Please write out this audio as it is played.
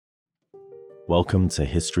Welcome to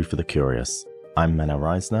History for the Curious. I'm Mena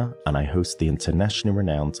Reisner, and I host the internationally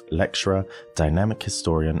renowned lecturer, dynamic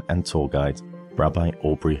historian, and tour guide, Rabbi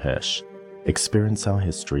Aubrey Hirsch. Experience our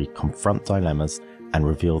history, confront dilemmas, and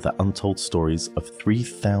reveal the untold stories of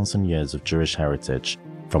 3,000 years of Jewish heritage,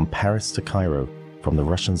 from Paris to Cairo, from the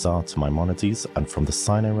Russian Tsar to Maimonides, and from the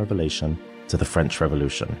Sinai Revelation to the French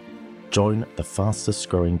Revolution. Join the fastest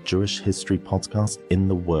growing Jewish history podcast in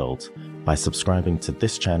the world by subscribing to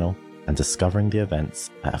this channel and discovering the events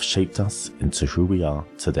that have shaped us into who we are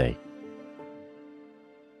today.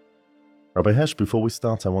 Rabbi Hirsch, before we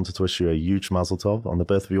start, I wanted to wish you a huge mazel tov on the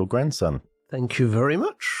birth of your grandson. Thank you very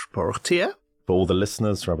much, Baruch Tia. For all the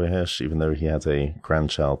listeners, Rabbi Hirsch, even though he had a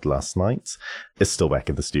grandchild last night, is still back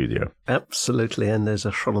in the studio. Absolutely, and there's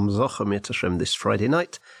a Shalom Zocha Mir Tashem this Friday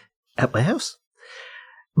night at my house.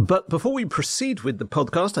 But before we proceed with the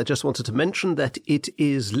podcast, I just wanted to mention that it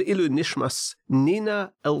is Le'ilu Nishmas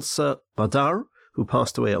Nina Elsa Madar, who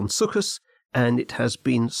passed away on Sukkot, and it has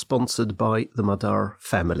been sponsored by the Madar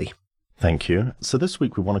family. Thank you. So this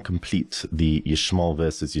week we want to complete the Yishmael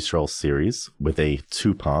versus Yisrael series with a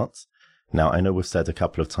two-part. Now, I know we've said a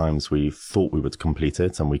couple of times we thought we would complete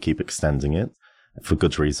it, and we keep extending it for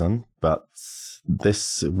good reason, but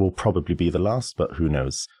this will probably be the last, but who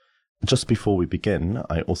knows? Just before we begin,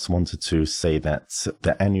 I also wanted to say that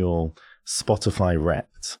the annual Spotify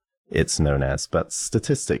Wrapped, it's known as, but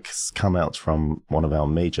statistics come out from one of our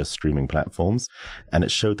major streaming platforms, and it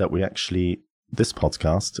showed that this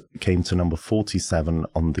podcast came to number 47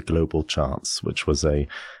 on the global charts, which was a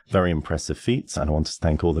very impressive feat, and I want to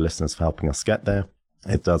thank all the listeners for helping us get there.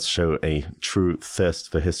 It does show a true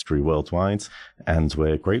thirst for history worldwide, and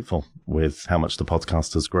we're grateful with how much the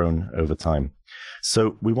podcast has grown over time.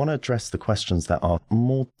 So we want to address the questions that are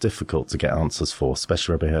more difficult to get answers for,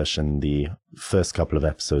 especially Rabbi Hirsch. In the first couple of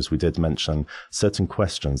episodes, we did mention certain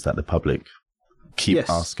questions that the public keep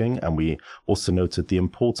asking, and we also noted the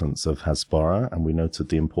importance of Hasbara, and we noted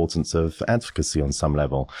the importance of advocacy on some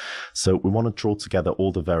level. So we want to draw together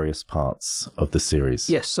all the various parts of the series.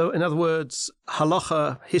 Yes, so in other words,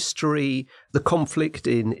 Halacha, history, the conflict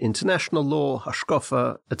in international law,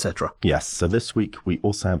 Hashkafa, etc. Yes, so this week we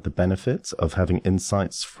also have the benefit of having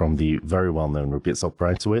insights from the very well-known Rabbi Yitzchok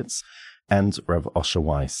Breitowitz and Rav Osher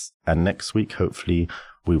Weiss. And next week, hopefully,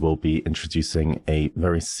 we will be introducing a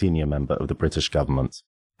very senior member of the British government.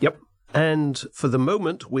 Yep. And for the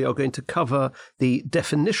moment, we are going to cover the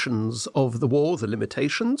definitions of the war, the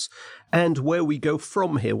limitations, and where we go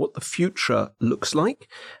from here, what the future looks like,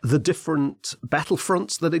 the different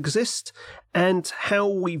battlefronts that exist, and how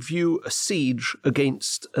we view a siege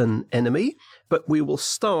against an enemy. But we will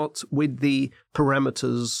start with the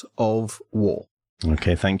parameters of war.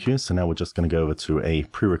 Okay, thank you. So now we're just going to go over to a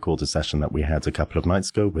pre-recorded session that we had a couple of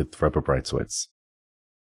nights ago with Rabbi Breitowitz.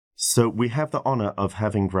 So we have the honor of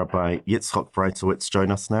having Rabbi Yitzchok Breitowitz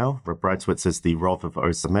join us now. Rabbi Breitowitz is the Rav of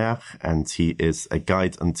Ohr Somayach, and he is a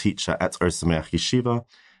guide and teacher at Ohr Somayach Yeshiva,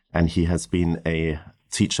 and he has been a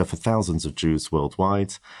teacher for thousands of Jews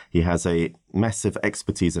worldwide. He has a massive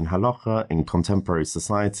expertise in Halacha, in contemporary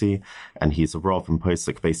society, and he's a Rav and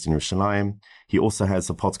Posek based in Yerushalayim. He also has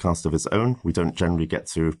a podcast of his own. We don't generally get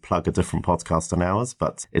to plug a different podcast on ours,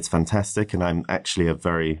 but it's fantastic, and I'm actually a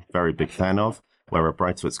very, very big fan of, where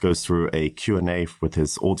Breitowitz goes through a Q&A with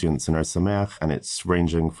his audience in Ohr Somayach, and it's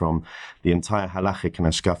ranging from the entire halachic and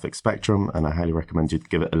hashkafic spectrum, and I highly recommend you to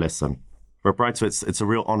give it a listen. Rabbi Breitowitz, it's a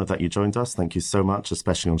real honor that you joined us. Thank you so much,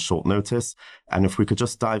 especially on short notice. And if we could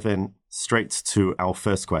just dive in straight to our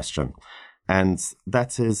first question. And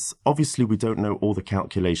that is, obviously, we don't know all the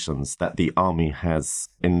calculations that the army has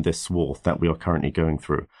in this war that we are currently going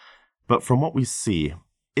through. But from what we see,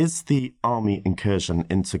 is the army incursion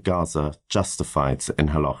into Gaza justified in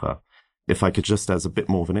Halacha? If I could just, as a bit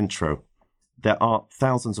more of an intro, there are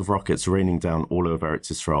thousands of rockets raining down all over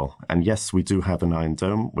Eretz Yisrael. And yes, we do have an Iron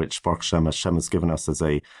Dome, which Baruch Hashem has given us as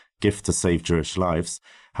a gift to save Jewish lives.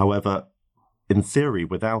 However, in theory,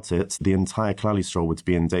 without it, the entire Klal Yisrael would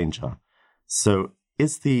be in danger. So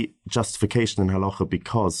is the justification in Halacha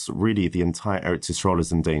because really the entire Eretz Yisrael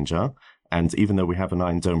is in danger, and even though we have an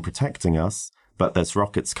Iron Dome protecting us, but there's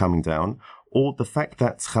rockets coming down, or the fact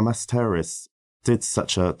that Hamas terrorists did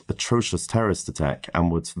such an atrocious terrorist attack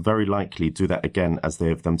and would very likely do that again, as they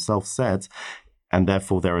have themselves said, and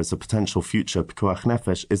therefore there is a potential future pikuach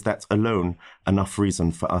nefesh, is that alone enough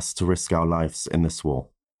reason for us to risk our lives in this war?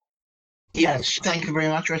 Yes, thank you very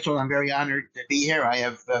much, Russell. I'm very honored to be here. I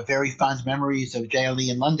have very fond memories of JLE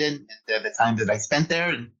in London and the time that I spent there.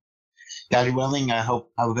 And God willing, I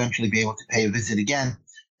hope I'll eventually be able to pay a visit again.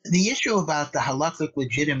 The issue about the halakhic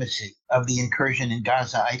legitimacy of the incursion in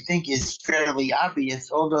Gaza, I think, is fairly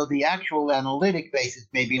obvious, although the actual analytic basis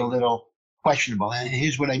may be a little questionable. And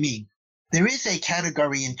here's what I mean. There is a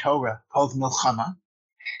category in Torah called milchama,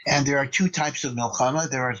 and there are two types of milchama.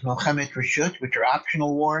 There is milchemet reshut, which are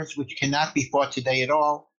optional wars, which cannot be fought today at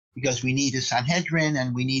all, because we need a Sanhedrin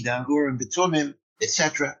and we need a Urim B'tumim,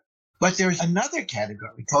 etc. But there's another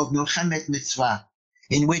category called milchemet mitzvah,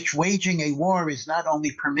 in which waging a war is not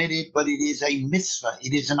only permitted, but it is a mitzvah,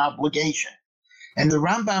 it is an obligation. And the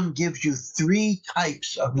Rambam gives you three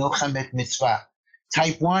types of milchemet mitzvah.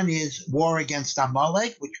 Type 1 is war against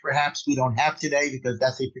Amalek, which perhaps we don't have today because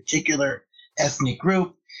that's a particular ethnic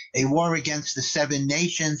group. A war against the 7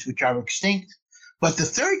 nations, which are extinct. But the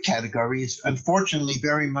third category is unfortunately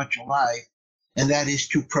very much alive, and that is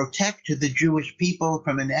to protect the Jewish people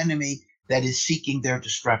from an enemy that is seeking their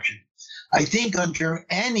destruction. I think under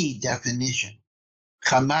any definition,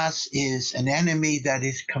 Hamas is an enemy that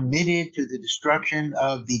is committed to the destruction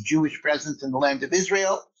of the Jewish presence in the land of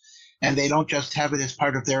Israel, and they don't just have it as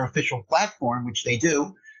part of their official platform, which they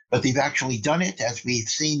do, but they've actually done it, as we've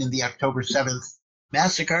seen in the October 7th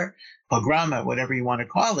massacre, pogrom, whatever you want to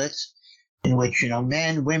call it, in which,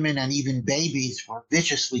 men, women, and even babies were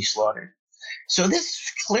viciously slaughtered. So this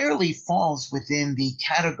clearly falls within the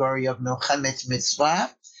category of milchemet mitzvah,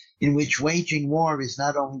 in which waging war is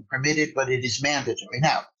not only permitted, but it is mandatory.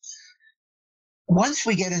 Now, once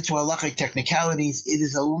we get into halachic technicalities, it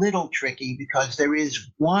is a little tricky because there is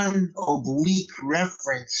one oblique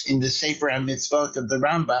reference in the Sefer HaMitzvot of the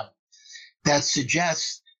Rambam that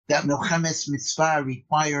suggests that milchemet mitzvah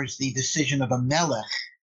requires the decision of a melech,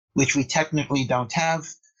 which we technically don't have.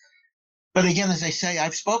 But again, as I say,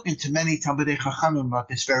 I've spoken to many Talmidei Chachamim about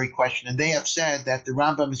this very question, and they have said that the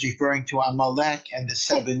Rambam is referring to Amalek and the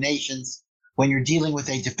 7 nations. When you're dealing with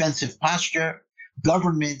a defensive posture,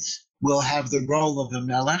 governments will have the role of the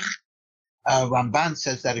melech. Ramban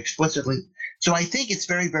says that explicitly. So I think it's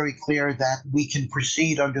very, very clear that we can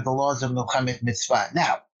proceed under the laws of milchemet mitzvah.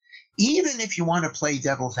 Now, even if you want to play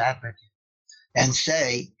devil's advocate and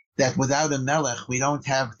say that without a melech, we don't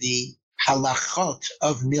have the halachot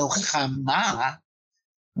of milchama,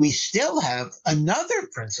 we still have another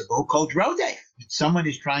principle called rodef. If someone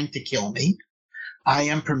is trying to kill me, I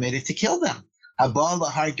am permitted to kill them. Haba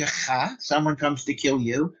lahargecha, someone comes to kill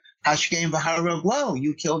you, hashkein v'haroglo,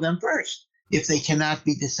 you kill them first, if they cannot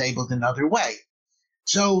be disabled another way.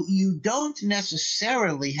 So you don't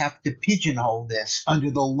necessarily have to pigeonhole this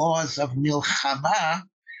under the laws of milchama.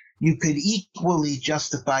 You could equally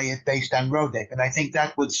justify it based on rodef. And I think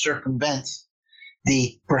that would circumvent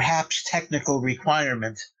the perhaps technical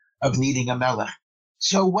requirement of needing a melech.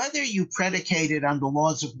 So whether you predicate it on the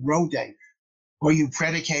laws of rodef or you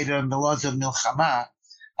predicate it on the laws of milchama,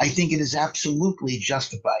 I think it is absolutely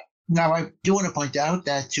justified. Now, I do want to point out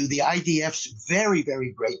that to the IDF's very,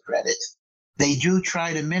 very great credit, they do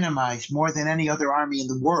try to minimize more than any other army in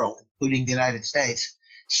the world, including the United States,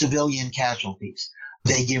 civilian casualties.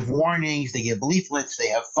 They give warnings, they give leaflets, they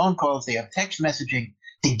have phone calls, they have text messaging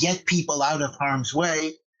to get people out of harm's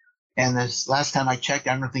way. And this last time I checked,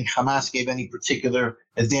 I don't think Hamas gave any particular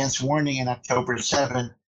advance warning in October 7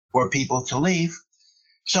 for people to leave.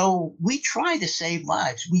 So we try to save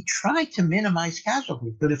lives. We try to minimize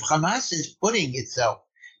casualties. But if Hamas is putting itself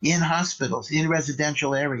in hospitals, in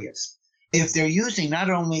residential areas, if they're using not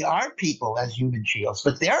only our people as human shields,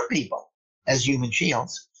 but their people as human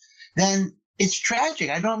shields, then it's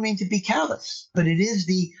tragic. I don't mean to be callous, but it is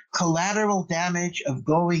the collateral damage of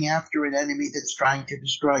going after an enemy that's trying to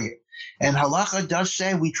destroy you. And Halacha does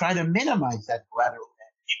say we try to minimize that collateral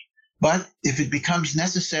damage. But if it becomes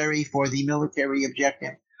necessary for the military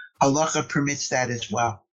objective, Halacha permits that as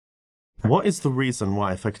well. What is the reason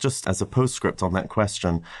why, if I could just, as a postscript on that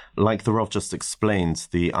question, like the Rav just explained,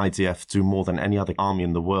 the IDF do more than any other army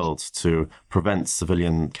in the world to prevent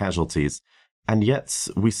civilian casualties? And yet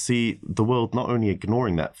we see the world not only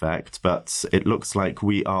ignoring that fact, but it looks like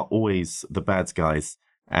we are always the bad guys.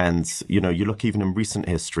 And, you look even in recent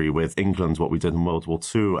history with England, what we did in World War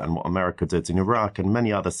II and what America did in Iraq and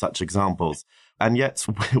many other such examples. And yet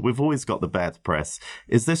we've always got the bad press.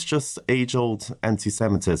 Is this just age-old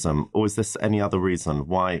anti-Semitism, or is this any other reason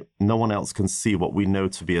why no one else can see what we know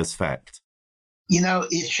to be as fact?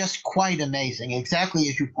 It's just quite amazing, exactly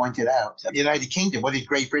as you pointed out. The United Kingdom, what did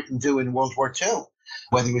Great Britain do in World War II?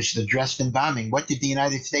 Whether it was the Dresden bombing, what did the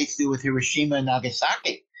United States do with Hiroshima and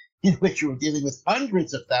Nagasaki, in which you were dealing with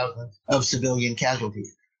hundreds of thousands of civilian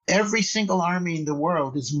casualties? Every single army in the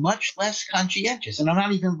world is much less conscientious, and I'm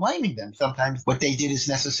not even blaming them. Sometimes what they did is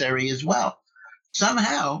necessary as well.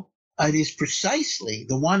 Somehow, it is precisely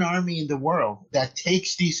the one army in the world that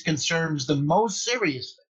takes these concerns the most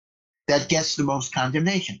seriously that gets the most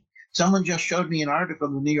condemnation. Someone just showed me an article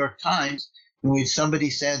in the New York Times in which somebody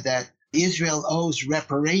said that Israel owes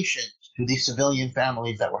reparations to the civilian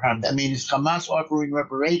families that were harmed. I mean, is Hamas offering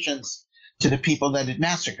reparations to the people that it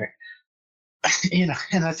massacred? And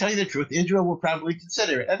I'll tell you the truth, Israel will probably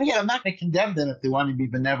consider it. And again, I'm not going to condemn them if they want to be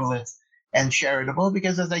benevolent and charitable,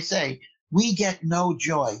 because as I say, we get no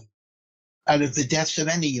joy out of the deaths of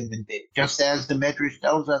any human being. Just as the Medrash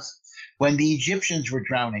tells us, when the Egyptians were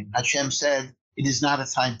drowning, Hashem said, it is not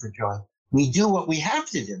a time for joy. We do what we have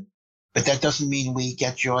to do, but that doesn't mean we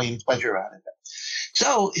get joy and pleasure out of it.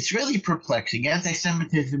 So it's really perplexing.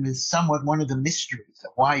 Anti-Semitism is somewhat one of the mysteries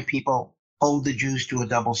of why people hold the Jews to a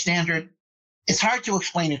double standard. It's hard to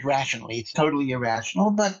explain it rationally. It's totally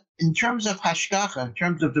irrational. But in terms of hashgacha, in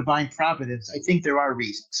terms of divine providence, I think there are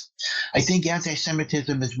reasons. I think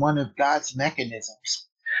anti-Semitism is one of God's mechanisms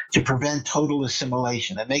to prevent total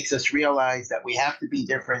assimilation. It makes us realize that we have to be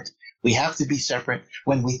different. We have to be separate.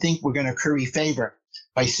 When we think we're going to curry favor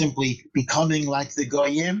by simply becoming like the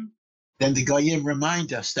Goyim, then the Goyim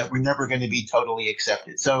remind us that we're never going to be totally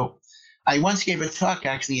accepted. So I once gave a talk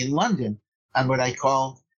actually in London on what I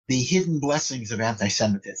call the hidden blessings of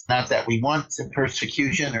anti-Semitism. Not that we want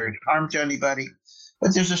persecution or harm to anybody,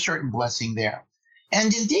 but there's a certain blessing there.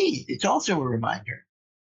 And indeed, it's also a reminder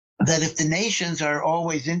that if the nations are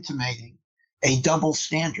always intimating a double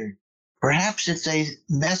standard, perhaps it's a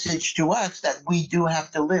message to us that we do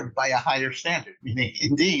have to live by a higher standard. Meaning,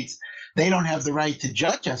 indeed, they don't have the right to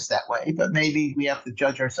judge us that way, but maybe we have to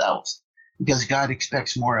judge ourselves because God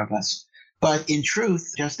expects more of us. But in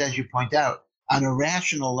truth, just as you point out, on a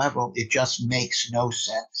rational level, it just makes no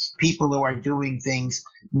sense. People who are doing things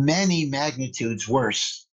many magnitudes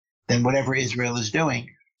worse than whatever Israel is doing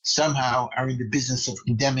somehow are in the business of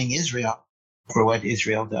condemning Israel for what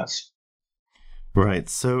Israel does. Right.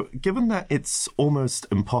 So given that it's almost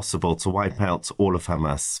impossible to wipe out all of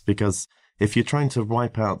Hamas, because if you're trying to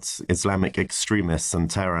wipe out Islamic extremists and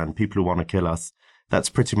terror and people who want to kill us, that's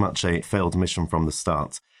pretty much a failed mission from the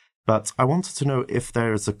start. But I wanted to know if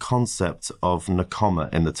there is a concept of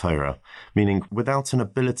nakama in the Torah, meaning without an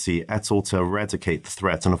ability at all to eradicate the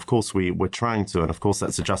threat. And of course, we're trying to, and of course,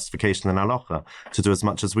 that's a justification in Halacha to do as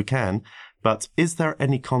much as we can. But is there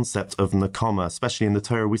any concept of nakama, especially in the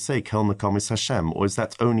Torah, we say, Kel nakam is Hashem, or is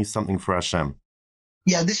that only something for Hashem?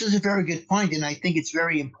 Yeah, this is a very good point, and I think it's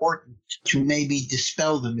very important to maybe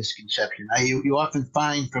dispel the misconception. You often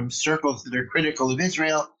find from circles that are critical of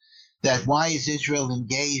Israel that why is Israel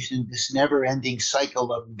engaged in this never-ending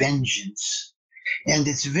cycle of vengeance? And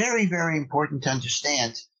it's very, very important to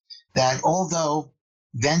understand that although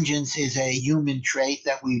vengeance is a human trait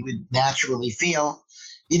that we would naturally feel,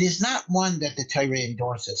 it is not one that the Torah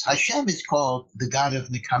endorses. Hashem is called the God of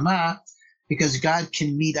Nekama because God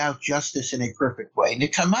can mete out justice in a perfect way.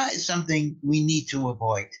 Nekama is something we need to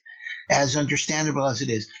avoid, as understandable as it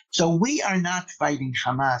is. So we are not fighting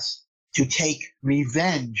Hamas to take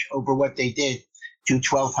revenge over what they did to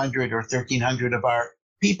 1,200 or 1,300 of our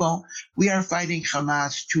people. We are fighting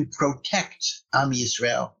Hamas to protect Am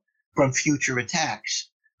Yisrael from future attacks.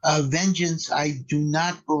 Vengeance, I do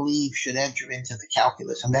not believe, should enter into the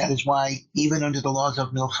calculus. And that is why, even under the laws of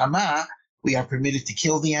Milchama, we are permitted to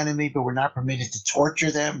kill the enemy, but we're not permitted to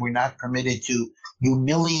torture them. We're not permitted to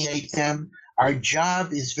humiliate them. Our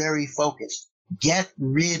job is very focused. Get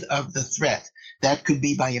rid of the threat. That could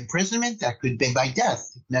be by imprisonment, that could be by death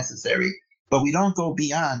if necessary, but we don't go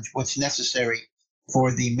beyond what's necessary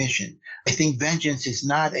for the mission. I think vengeance is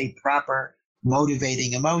not a proper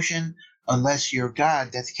motivating emotion unless you're God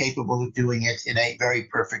that's capable of doing it in a very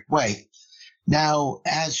perfect way. Now,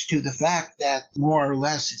 as to the fact that more or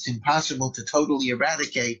less it's impossible to totally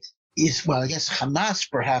eradicate, I guess Hamas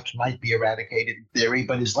perhaps might be eradicated in theory,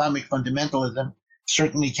 but Islamic fundamentalism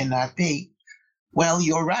certainly cannot be. Well,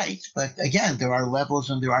 you're right. But again, there are levels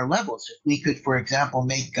and there are levels. If we could, for example,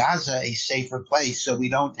 make Gaza a safer place so we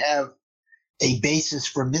don't have a basis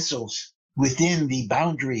for missiles within the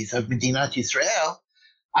boundaries of Medinat Yisrael,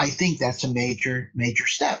 I think that's a major, major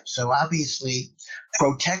step. So obviously,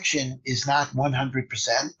 protection is not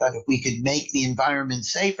 100%, but if we could make the environment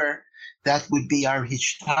safer, that would be our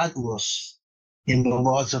hishtadlus in the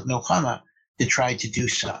laws of Milchama to try to do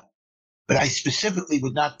so. But I specifically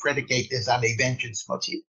would not predicate this on a vengeance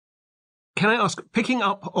motive. Can I ask, picking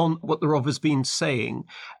up on what the Rav has been saying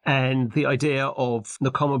and the idea of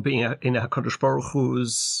Nakama being in HaKadosh Baruch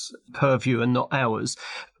Hu's purview and not ours,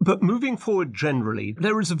 but moving forward generally,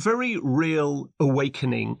 there is a very real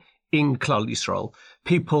awakening in Klal Yisrael.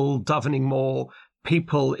 People davening more,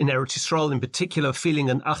 people in Eretz Yisrael in particular feeling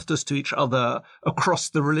an achdus to each other across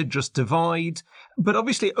the religious divide. But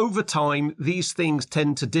obviously over time, these things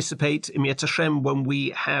tend to dissipate in Yetz Hashem when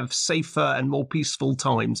we have safer and more peaceful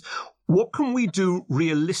times. What can we do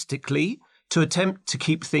realistically to attempt to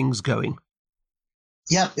keep things going?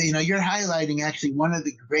 Yeah, you're highlighting actually one of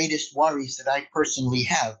the greatest worries that I personally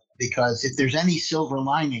have, because if there's any silver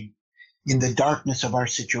lining in the darkness of our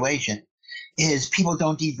situation, is people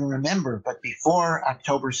don't even remember, but before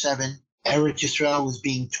October 7, Eretz Yisrael was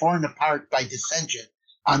being torn apart by dissension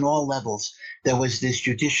on all levels. There was this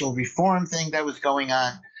judicial reform thing that was going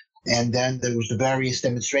on, and then there was the various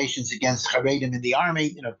demonstrations against Haredim in the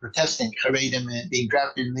army, protesting Haredim being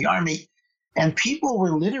drafted in the army. And people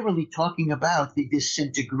were literally talking about the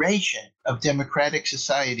disintegration of democratic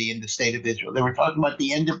society in the state of Israel. They were talking about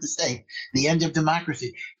the end of the state, the end of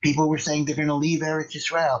democracy. People were saying they're going to leave Eretz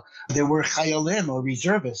Yisrael. There were chayalim, or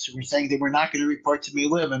reservists, who were saying they were not going to report to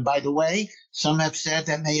Milim. And by the way, some have said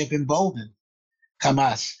that may have emboldened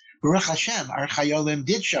Hamas. Baruch Hashem, our chayalim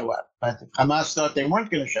did show up, but Hamas thought they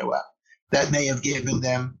weren't going to show up. That may have given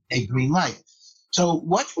them a green light. So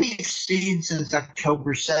what we've seen since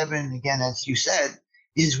October 7, again, as you said,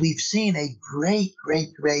 is we've seen a great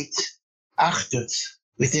achdus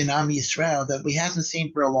within Am Yisrael that we haven't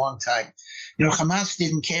seen for a long time. Hamas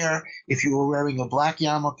didn't care if you were wearing a black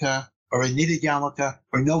yarmulke or a knitted yarmulke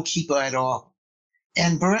or no kippah at all.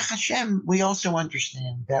 And Baruch Hashem, we also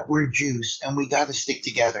understand that we're Jews and we got to stick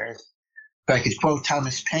together. If I could quote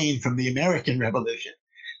Thomas Paine from the American Revolution,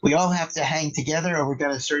 we all have to hang together or we're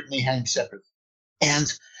going to certainly hang separately.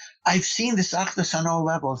 And I've seen this achdus on all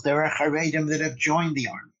levels. There are Haredim that have joined the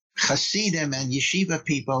army. Hasidim and yeshiva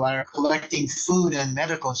people are collecting food and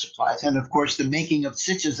medical supplies. And of course, the making of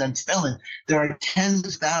tzitzis and tefillin. There are tens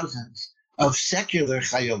of thousands of secular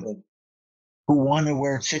chayolim who want to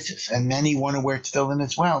wear tzitzis, and many want to wear tefillin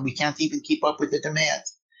as well. We can't even keep up with the demand.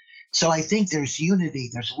 So I think there's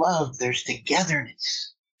unity, there's love, there's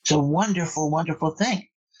togetherness. It's a wonderful, wonderful thing.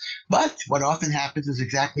 But what often happens is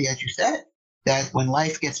exactly as you said, that when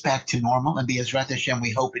life gets back to normal, and B'ezrat Hashem,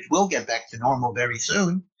 we hope it will get back to normal very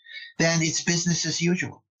soon, then it's business as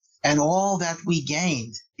usual. And all that we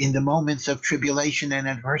gained in the moments of tribulation and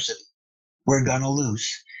adversity, we're going to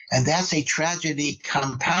lose. And that's a tragedy,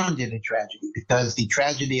 compounded a tragedy, because the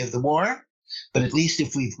tragedy of the war, but at least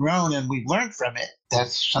if we've grown and we've learned from it,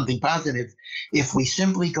 that's something positive. If we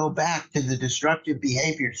simply go back to the destructive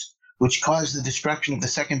behaviors which caused the destruction of the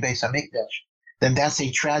second Beis HaMikdash, then that's a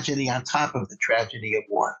tragedy on top of the tragedy of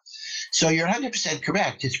war. So you're 100%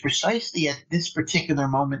 correct. It's precisely at this particular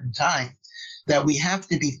moment in time that we have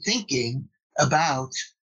to be thinking about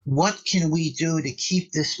what can we do to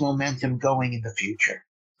keep this momentum going in the future.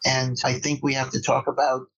 And I think we have to talk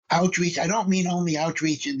about outreach. I don't mean only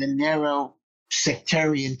outreach in the narrow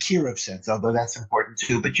sectarian Kirov sense, although that's important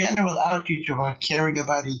too, but general outreach about caring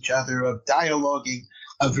about each other, of dialoguing,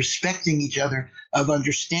 of respecting each other, of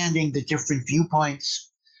understanding the different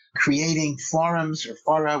viewpoints, creating forums or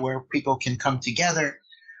fora where people can come together.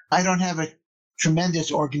 I don't have a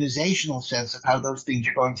tremendous organizational sense of how those things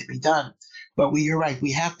are going to be done, but you're right.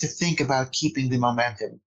 We have to think about keeping the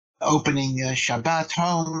momentum, opening Shabbat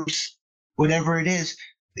homes, whatever it is.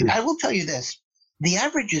 I will tell you this. The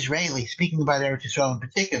average Israeli, speaking about Eretz Yisrael in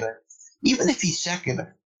particular, even if he's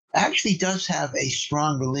secular, actually does have a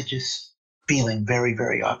strong religious feeling very,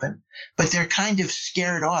 very often, but they're kind of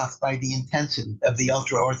scared off by the intensity of the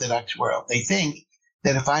ultra-Orthodox world. They think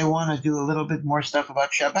that if I want to do a little bit more stuff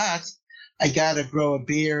about Shabbat, I got to grow a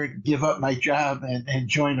beard, give up my job, and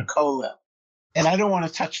join a kollel. And I don't want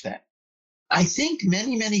to touch that. I think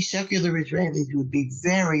many, many secular Israelis would be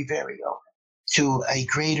very, very open to a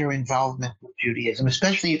greater involvement with Judaism,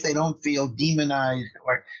 especially if they don't feel demonized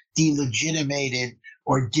or delegitimated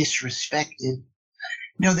or disrespected.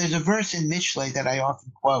 There's a verse in Mishlei that I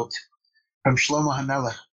often quote from Shlomo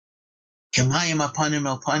HaMelech. Kamayim apanim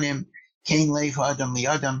el panim, kain lev ha'adam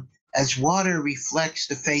li'adam. As water reflects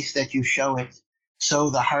the face that you show it,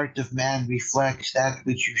 so the heart of man reflects that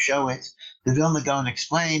which you show it. The Vilna Gaon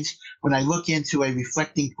explains, when I look into a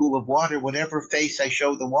reflecting pool of water, whatever face I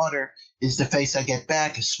show the water is the face I get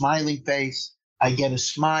back. A smiling face, I get a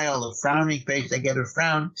smile. A frowning face, I get a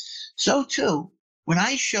frown. So too, when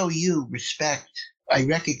I show you respect, I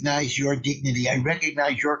recognize your dignity. I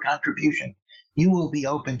recognize your contribution. You will be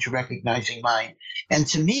open to recognizing mine. And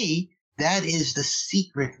to me, that is the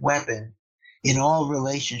secret weapon in all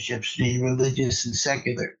relationships, being religious and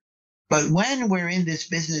secular. But when we're in this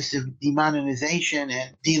business of demonization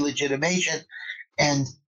and delegitimation and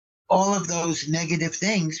all of those negative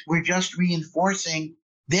things, we're just reinforcing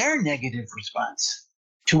their negative response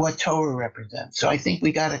to what Torah represents. So I think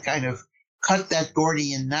we got to kind of cut that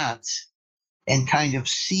Gordian knot and kind of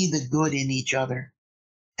see the good in each other.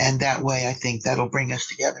 And that way, I think that'll bring us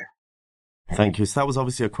together. Thank you. So that was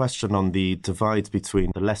obviously a question on the divide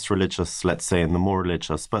between the less religious, let's say, and the more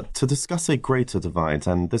religious. But to discuss a greater divide,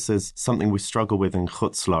 and this is something we struggle with in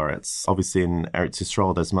Chutz La'aretz. Obviously, in Eretz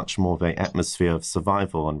Yisrael, there's much more of an atmosphere of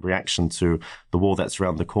survival and reaction to the war that's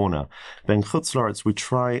around the corner. But in Chutz La'aretz, we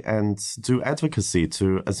try and do advocacy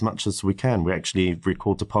to as much as we can. We actually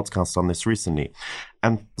recorded a podcast on this recently.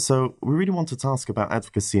 And so we really wanted to ask about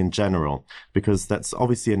advocacy in general, because that's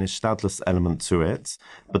obviously an ishtadlus element to it.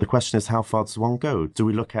 But the question is, how far does one go? Do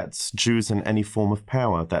we look at Jews in any form of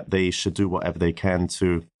power, that they should do whatever they can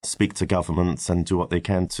to speak to governments and do what they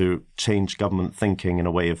can to change government thinking in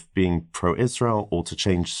a way of being pro-Israel or to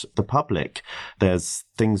change the public? There's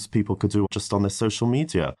things people could do just on their social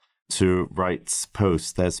media to write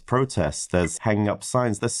posts, there's protests, there's hanging up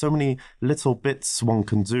signs. There's so many little bits one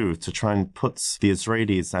can do to try and put the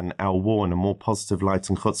Israelis and our war in a more positive light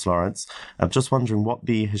in Chutz La'aretz. I'm just wondering what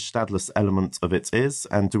the hishtadlus element of it is,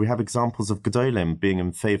 and do we have examples of Gedolim being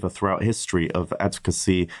in favor throughout history of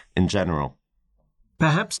advocacy in general?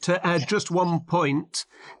 Perhaps to add just one point,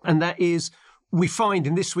 and that is, we find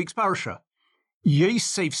in this week's parasha,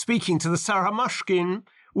 Yosef speaking to the Sarah Mashkin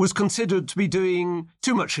was considered to be doing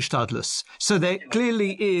too much hishtadlus. So there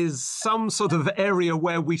clearly is some sort of area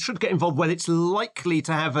where we should get involved, where it's likely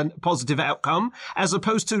to have a positive outcome, as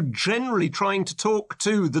opposed to generally trying to talk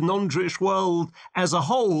to the non-Jewish world as a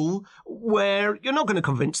whole, where you're not going to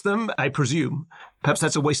convince them, I presume. Perhaps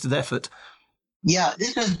that's a wasted effort. Yeah,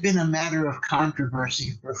 this has been a matter of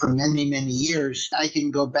controversy for many, many years. I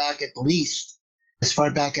can go back at least as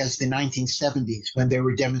far back as the 1970s, when there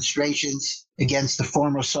were demonstrations against the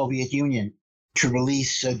former Soviet Union to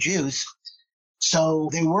release Jews. So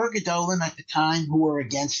there were Gedolim at the time who were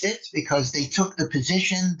against it because they took the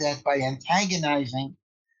position that by antagonizing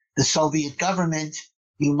the Soviet government,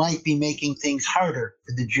 you might be making things harder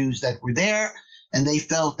for the Jews that were there. And they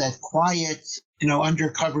felt that quiet,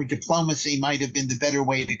 undercover diplomacy might have been the better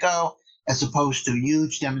way to go, as opposed to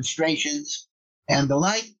huge demonstrations and the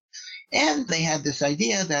like. And they had this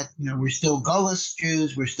idea that, we're still Golus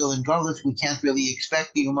Jews, we're still in Golus, we can't really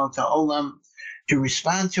expect the Umot HaOlam to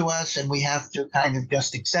respond to us, and we have to kind of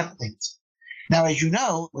just accept things. Now, as you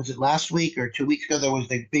know, was it last week or 2 weeks ago, there was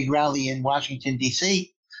the big rally in Washington,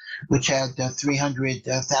 D.C., which had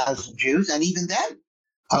 300,000 Jews. And even then,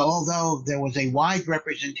 although there was a wide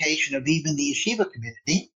representation of even the yeshiva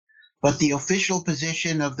community, but the official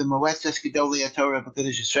position of the Moetzes Gedolei HaTorah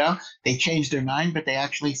B'Kodesh Yisrael, they changed their mind, but they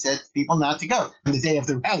actually said to people not to go. On the day of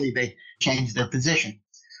the rally, they changed their position.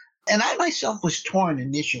 And I myself was torn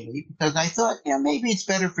initially because I thought, maybe it's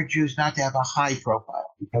better for Jews not to have a high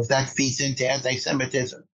profile because that feeds into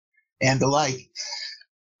anti-Semitism and the like.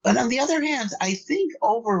 But on the other hand, I think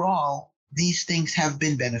overall, these things have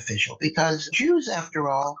been beneficial because Jews, after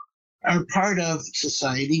all, are part of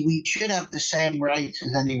society. We should have the same rights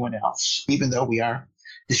as anyone else, even though we are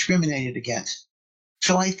discriminated against.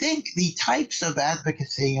 So I think the types of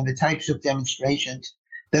advocacy and the types of demonstrations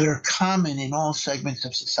that are common in all segments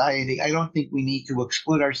of society, I don't think we need to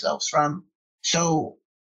exclude ourselves from. So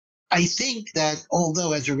I think that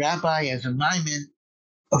although as a rabbi, as a maimon,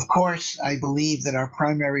 of course, I believe that our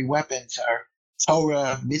primary weapons are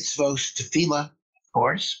Torah, mitzvos, tefillah, of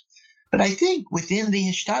course. But I think within the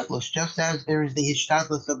hishtadlus, just as there is the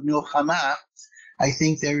hishtadlus of milchama, I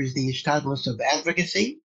think there is the hishtadlus of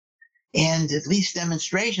advocacy, and at least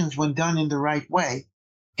demonstrations, when done in the right way,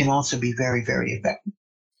 can also be very, very effective.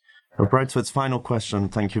 Breitowitz, final question.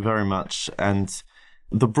 Thank you very much. And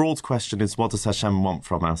the broad question is, what does Hashem want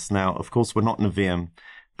from us? Now, of course, we're not Nevi'im,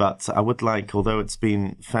 but I would like, although it's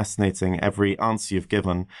been fascinating, every answer you've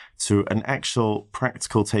given, to an actual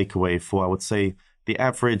practical takeaway for, I would say, the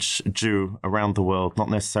average Jew around the world, not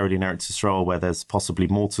necessarily in Eretz Yisrael, where there's possibly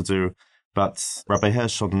more to do. But Rabbi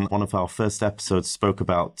Hirsch, on one of our first episodes, spoke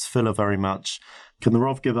about tefillah very much. Can the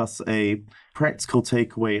Rav give us a practical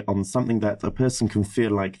takeaway on something that a person can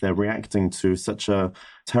feel like they're reacting to such a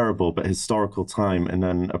terrible but historical time in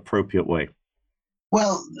an appropriate way?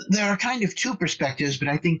 Well, there are kind of two perspectives, but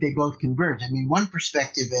I think they both converge. One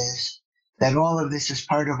perspective is that all of this is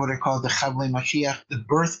part of what are called the Chavlei Mashiach, the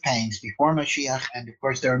birth pains before Mashiach. And of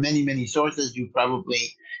course, there are many, many sources. You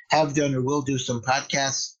probably have done or will do some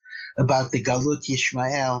podcasts about the Galut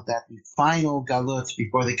Yishmael, that the final Galut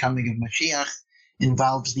before the coming of Mashiach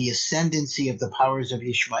involves the ascendancy of the powers of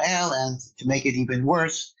Yishmael. And to make it even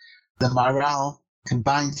worse, the Maral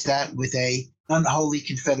combines that with a unholy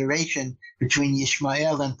confederation between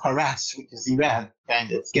Yishmael and Paras, which is Iran,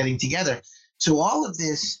 kind of getting together. So all of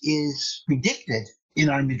this is predicted in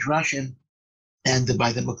our Midrashim and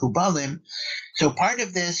by the Mekubalim. So part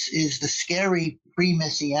of this is the scary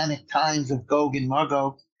pre-Messianic times of Gog and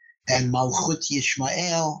Magog and Malchut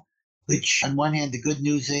Yishmael, which on one hand, the good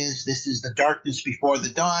news is this is the darkness before the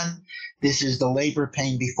dawn. This is the labor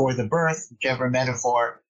pain before the birth, whichever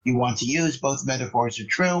metaphor you want to use. Both metaphors are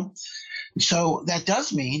true. So that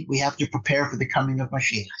does mean we have to prepare for the coming of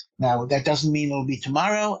Mashiach. Now, that doesn't mean it'll be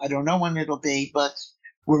tomorrow. I don't know when it'll be, but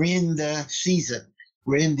we're in the season.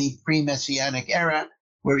 We're in the pre-Messianic era.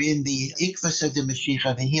 We're in the Ikvas of the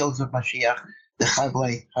Mashiach, the heels of Mashiach, the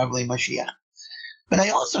Chavlei Mashiach. But I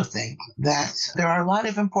also think that there are a lot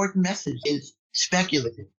of important messages,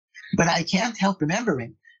 speculative. But I can't help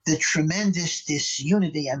remembering the tremendous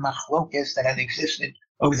disunity and machlokes that had existed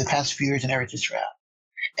over the past few years in Eretz Yisrael.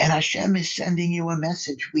 And Hashem is sending you a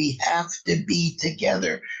message. We have to be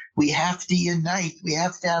together. We have to unite. We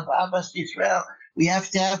have to have Abbas Yisrael. We have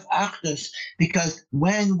to have Achdus, because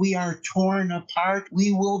when we are torn apart,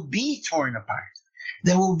 we will be torn apart.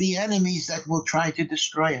 There will be enemies that will try to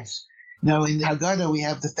destroy us. Now, in the Haggadah, we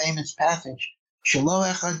have the famous passage, Shelo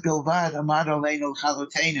echad bilvad amad aleinu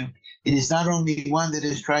chalotenu. It is not only one that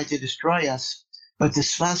has tried to destroy us, but the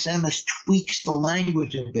Sfas Emes tweaks the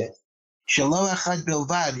language a bit. Shelo echad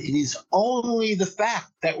bilvad. It is only the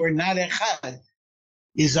fact that we're not echad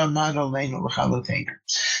is amad aleinu chalotenu.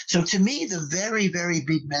 So to me, the very, very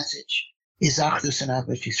big message is Achdus and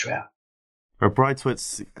Abbas Yisrael. Rabbi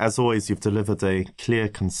Breitowitz, as always, you've delivered a clear,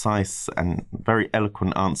 concise, and very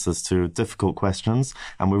eloquent answers to difficult questions,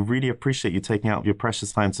 and we really appreciate you taking out your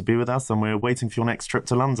precious time to be with us, and we're waiting for your next trip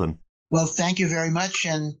to London. Well, thank you very much,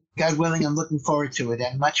 and God willing, I'm looking forward to it,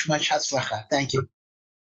 and much, much hatzlacha. Thank you.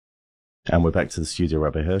 And we're back to the studio,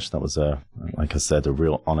 Rabbi Hirsch. That was, like I said, a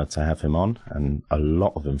real honor to have him on, and a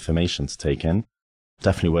lot of information to take in.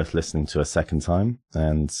 Definitely worth listening to a second time,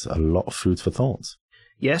 and a lot of food for thought.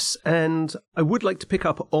 Yes, and I would like to pick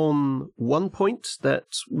up on one point that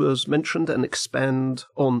was mentioned and expand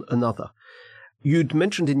on another. You'd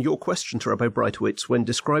mentioned in your question to Rabbi Breitowitz when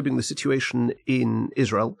describing the situation in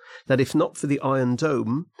Israel that if not for the Iron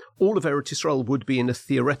Dome, all of Eretz Yisrael would be in a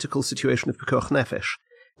theoretical situation of Pekuach Nefesh.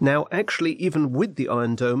 Now, actually, even with the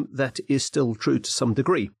Iron Dome, that is still true to some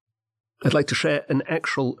degree. I'd like to share an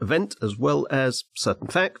actual event as well as certain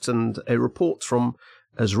facts and a report from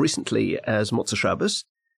as recently as Motzei Shabbos.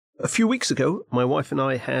 A few weeks ago, my wife and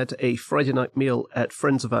I had a Friday night meal at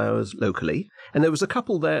friends of ours locally, and there was a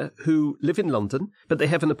couple there who live in London, but they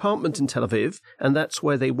have an apartment in Tel Aviv, and that's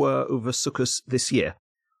where they were over Sukkot this year.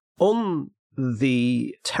 On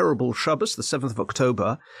the terrible Shabbos, the 7th of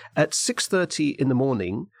October, at 6:30 in the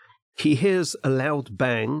morning, he hears a loud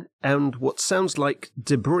bang and what sounds like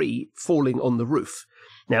debris falling on the roof.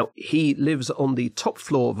 Now, he lives on the top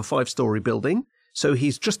floor of a 5-story building, so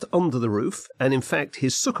he's just under the roof, and in fact,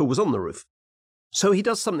 his sukkah was on the roof. So he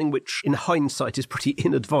does something which, in hindsight, is pretty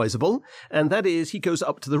inadvisable, and that is he goes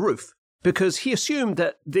up to the roof, because he assumed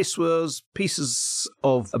that this was pieces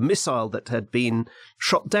of a missile that had been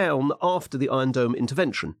shot down after the Iron Dome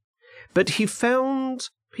intervention. But he found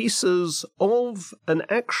pieces of an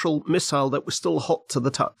actual missile that was still hot to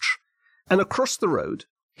the touch. And across the road,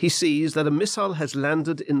 he sees that a missile has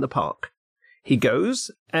landed in the park. He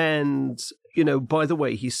goes and, by the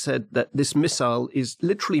way, he said that this missile is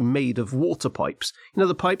literally made of water pipes.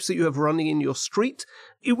 The pipes that you have running in your street?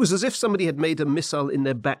 It was as if somebody had made a missile in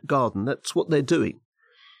their back garden. That's what they're doing.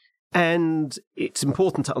 And it's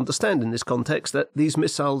important to understand in this context that these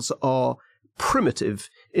missiles are primitive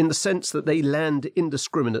in the sense that they land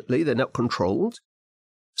indiscriminately. They're not controlled.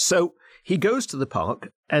 So he goes to the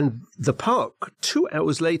park, and the park, 2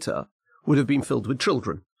 hours later, would have been filled with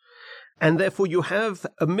children. And therefore you have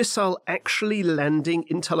a missile actually landing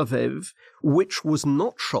in Tel Aviv, which was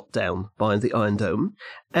not shot down by the Iron Dome.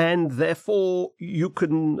 And therefore you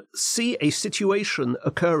can see a situation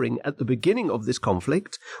occurring at the beginning of this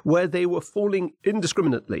conflict where they were falling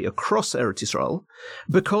indiscriminately across Eretz Yisrael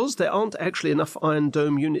because there aren't actually enough Iron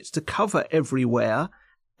Dome units to cover everywhere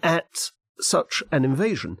at such an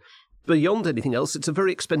invasion. Beyond anything else, it's a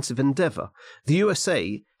very expensive endeavor. The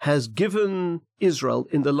USA has given Israel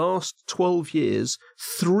in the last 12 years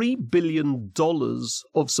 $3 billion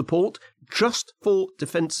of support just for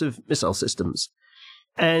defensive missile systems.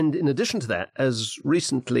 And in addition to that, as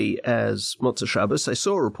recently as Motzei Shabbos, I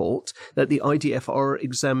saw a report that the IDF are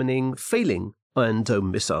examining failing Iron Dome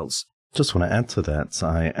missiles. Just want to add to that.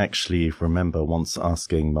 I actually remember once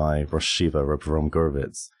asking my Rosh Yeshiva, Rabbi Ron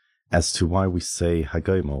Gorovitz, as to why we say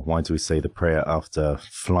Hagomer, why do we say the prayer after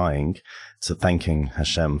flying, to thanking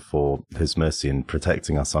Hashem for his mercy in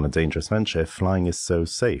protecting us on a dangerous venture, if flying is so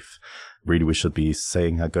safe. really we should be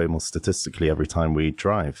saying Hagomel statistically every time we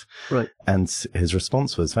drive. Right. And his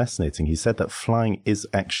response was fascinating. He said that flying is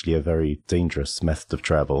actually a very dangerous method of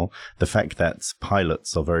travel. The fact that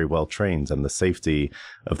pilots are very well trained and the safety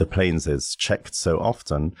of the planes is checked so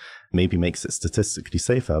often maybe makes it statistically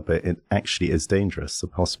safer, but it actually is dangerous. So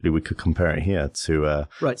possibly we could compare it here to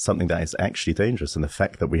something that is actually dangerous. And the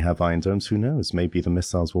fact that we have Iron Domes, who knows? Maybe the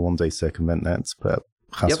missiles will one day circumvent that, but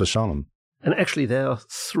chas v'shalom. And actually, there are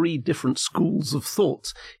 3 different schools of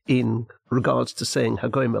thought in regards to saying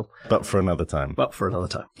Hagomel. But for another time.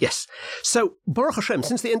 Yes. So, Baruch Hashem,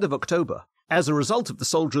 since the end of October, as a result of the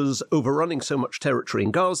soldiers overrunning so much territory in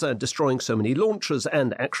Gaza and destroying so many launchers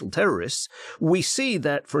and actual terrorists, we see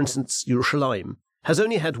that, for instance, Yerushalayim has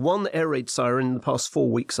only had 1 air raid siren in the past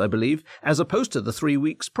 4 weeks, I believe, as opposed to the 3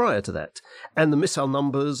 weeks prior to that. And the missile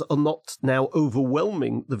numbers are not now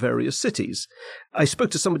overwhelming the various cities. I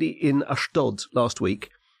spoke to somebody in Ashdod last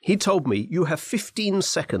week. He told me you have 15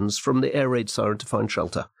 seconds from the air raid siren to find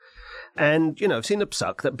shelter. And, I've seen a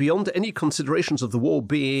psak that beyond any considerations of the war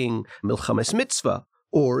being milchames mitzvah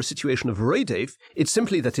or a situation of reidef, it's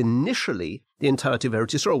simply that initially the entirety of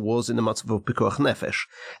Eretz Yisrael was in the matzav of pikuach nefesh.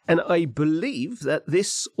 And I believe that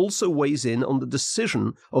this also weighs in on the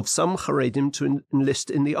decision of some Haredim to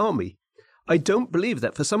enlist in the army. I don't believe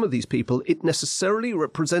that for some of these people it necessarily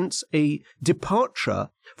represents a departure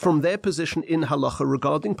from their position in halacha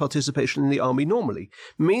regarding participation in the army normally,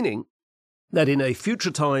 meaning that in a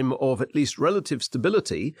future time of at least relative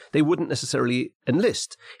stability, they wouldn't necessarily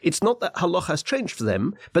enlist. It's not that halacha has changed for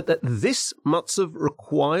them, but that this matzav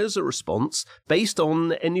requires a response based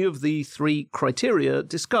on any of the 3 criteria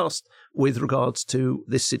discussed with regards to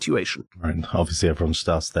this situation. Right. Obviously, everyone should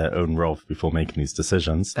ask their own rov before making these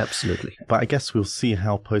decisions. Absolutely. But I guess we'll see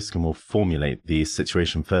how poskim will formulate the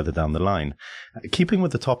situation further down the line. Keeping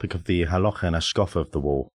with the topic of the halacha and hashkafa of the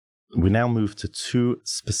war, we now move to 2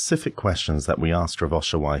 specific questions that we asked Rav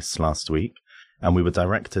Osher Weiss last week, and we were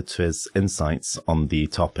directed to his insights on the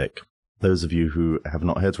topic. Those of you who have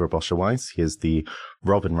not heard Rav Osher Weiss, he is the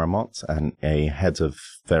Rav in Ramot and a head of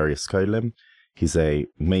various kolim. He's a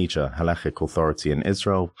major halachic authority in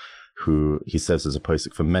Israel, he serves as a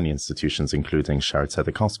posek for many institutions, including Shaare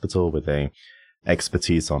Tzedek Hospital, with a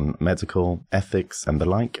expertise on medical, ethics, and the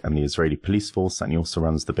like, and the Israeli police force, and he also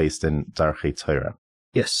runs the Beis Din Darchei Torah.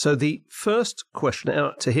 Yes, so the first question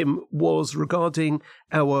out to him was regarding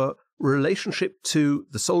our relationship to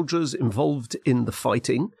the soldiers involved in the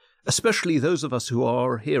fighting, especially those of us who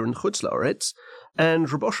are here in Chutz La'aretz,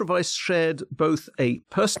 and Rav Osher Weiss shared both a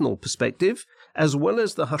personal perspective as well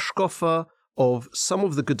as the hashkafa of some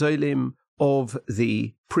of the gedolim of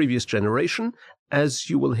the previous generation, as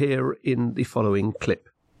you will hear in the following clip.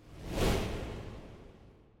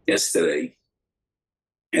 Yesterday,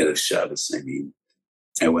 Erev Shabbos,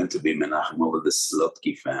 I went to be Menachem over the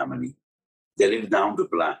Slotki family. They live down the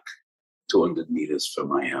block, 200 meters from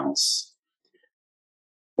my house.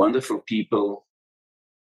 Wonderful people.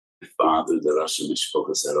 The father, the Rosh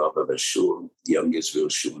Mishpochas Harav of Ashur, the youngest Israel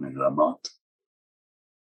Shur in Ramot.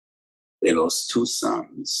 They lost 2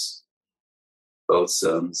 sons. Both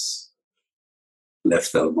sons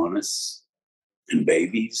left Almonis and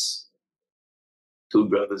babies. 2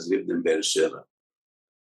 brothers lived in Beersheba.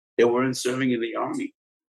 They weren't serving in the army.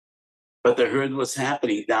 But they heard what's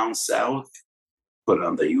happening down south, put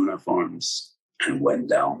on their uniforms, and went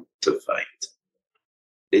down to fight.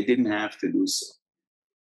 They didn't have to do so.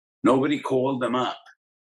 Nobody called them up,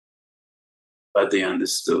 but they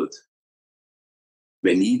understood.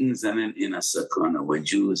 When Eden sind in a sakana, when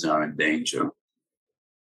Jews are in danger,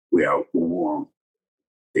 we are all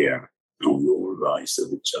there, and we all rise to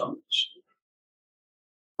the challenge.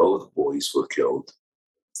 Both boys were killed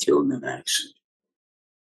in action.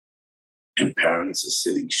 And parents are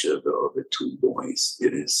sitting shiver over 2 boys.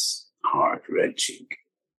 It is heart-wrenching.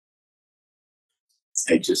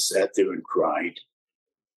 I just sat there and cried.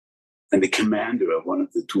 And the commander of one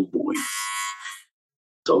of the 2 boys,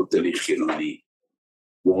 totally Chiloni,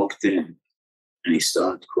 walked in and he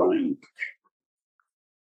started crying.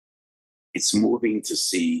 It's moving to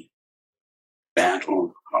see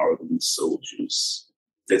battle-hardened soldiers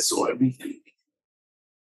that saw everything.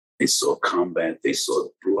 They saw combat, they saw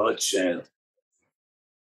bloodshed,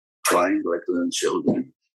 crying like little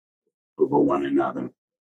children over one another.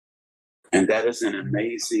 And that is an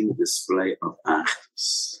amazing display of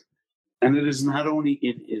achdus. And it is not only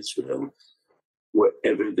in Israel,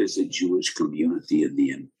 wherever there's a Jewish community in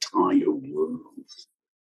the entire world.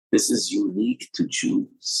 This is unique to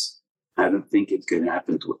Jews. I don't think it could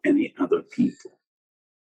happen to any other people.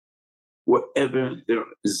 Wherever there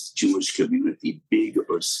is Jewish community, big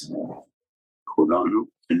or small, Kulanu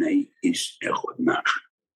b'nei ish echad nach.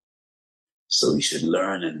 So we should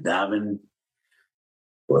learn and daven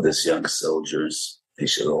for these young soldiers. They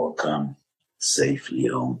should all come safely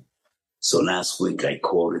home. So last week I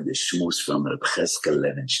quoted the shmuz from Reb Cheskel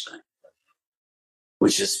Levenstein,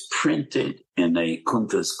 which is printed in a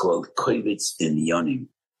kuntas called Koivitz in Yonim.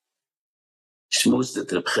 Shmuz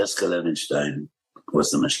that Reb Cheskel Levenstein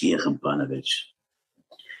was the Mashgiach in Panovich.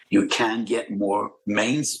 You can't get more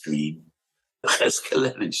mainstream. Cheskel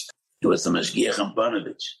Levenstein, he was the Mashgiach in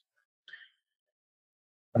Panovich.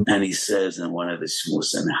 And he says in one of the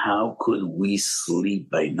shmuz, and how could we sleep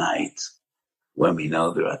by night when we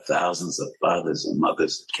know there are thousands of fathers and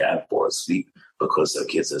mothers that can't fall asleep because their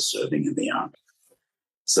kids are serving in the army?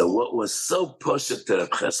 So what was so pushed to Reb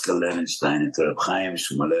Cheskel Levenstein and to Reb Chaim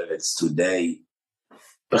Shmulevitz today,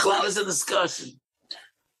 Bechlal is a discussion.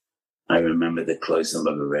 I remember the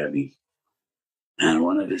Kloisenberger Rebbe, and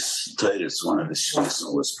one of his titles, one of his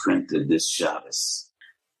shmuzim was printed this Shabbos.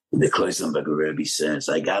 The Kloisenberger Rebbe says,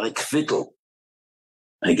 I got a kvittel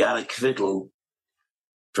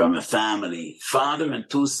from a family. Father and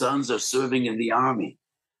two sons are serving in the army.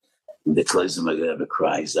 And the Kloisenberger Rebbe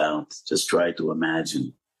cries out, just try to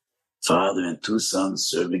imagine, father and two sons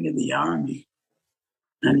serving in the army.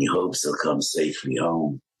 And he hopes they'll come safely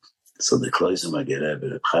home. So the Kloisenberger Rebbe,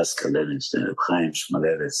 the Cheskel Levenstein, the Chaim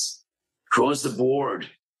Shmulevitz, across the board,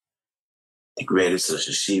 the greatest Rosh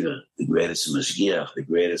Hashiva, the greatest Mashgiach, the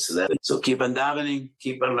greatest Rebbe. So keep on davening,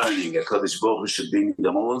 keep on learning. HaKadosh Baruch Hu should bring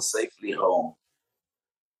them all safely home.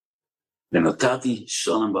 V'notati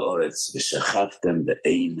shalom ba'oretz v'shachaftem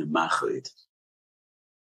be'ein machrid.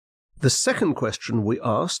 The second question we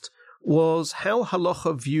asked was how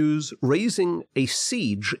Halacha views raising a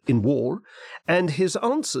siege in war, and his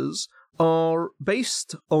answers are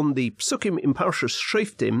based on the psukim in Parshas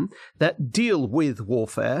Shoftim that deal with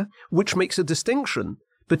warfare, which makes a distinction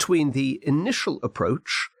between the initial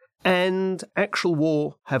approach and actual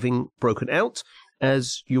war having broken out,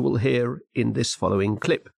 as you will hear in this following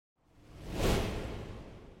clip.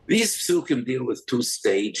 These psukim deal with two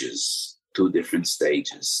different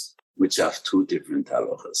stages, which have two different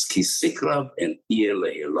halachas. Ki sikrav el ir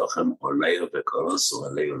le'ilochem or le'il bekoros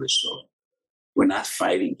or le'il l'shor. We're not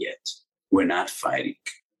fighting yet. We're not fighting.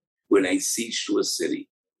 We're laying siege to a city.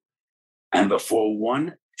 And before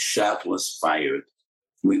one shot was fired,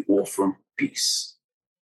 we offer peace.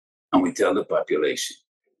 And we tell the population,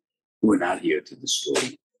 we're not here to destroy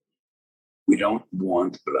you. We don't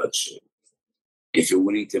want bloodshed. If you're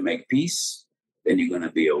willing to make peace, then you're going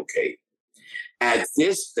to be okay. At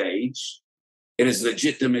this stage, it is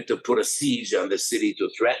legitimate to put a siege on the city to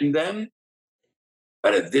threaten them.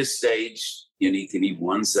 But at this stage, you need to leave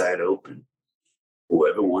one side open.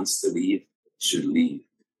 Whoever wants to leave should leave.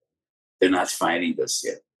 They're not fighting us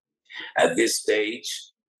yet. At this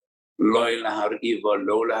stage,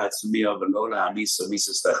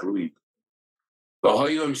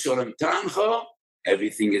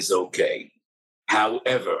 everything is okay.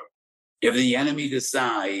 However, if the enemy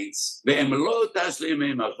decides,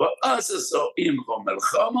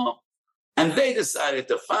 and they decided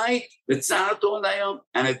to fight, and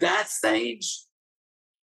at that stage,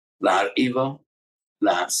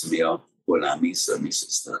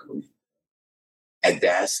 at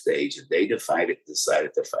that stage, if they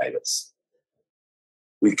decided to fight us,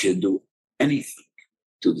 we can do anything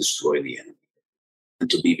to destroy the enemy and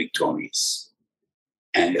to be victorious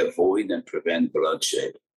and avoid and prevent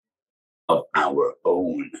bloodshed of our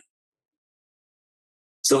own.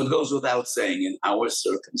 So it goes without saying, in our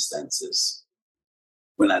circumstances,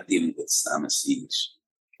 we're not dealing with some siege.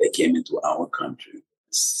 They came into our country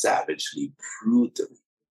savagely, brutally,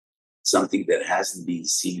 something that hasn't been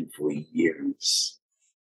seen for years.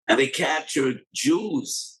 And they captured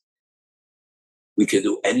Jews. We can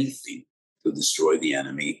do anything to destroy the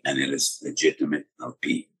enemy, and it is legitimate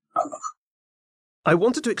al-pi halacha. I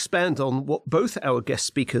wanted to expand on what both our guest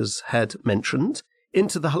speakers had mentioned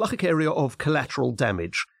into the halachic area of collateral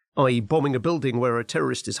damage, i.e. bombing a building where a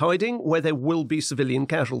terrorist is hiding, where there will be civilian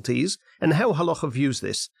casualties, and how halacha views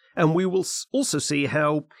this. And we will also see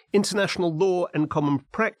how international law and common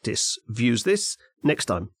practice views this next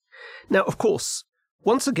time. Now, of course,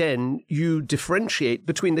 once again, you differentiate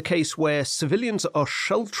between the case where civilians are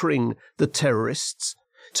sheltering the terrorists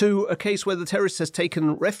to a case where the terrorist has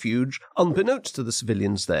taken refuge unbeknownst to the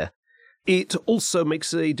civilians there. It also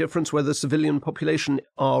makes a difference whether the civilian population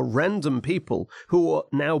are random people who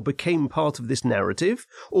now became part of this narrative,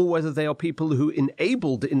 or whether they are people who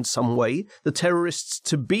enabled in some way the terrorists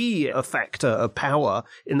to be a factor of power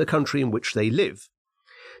in the country in which they live.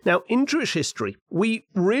 Now, in Jewish history, we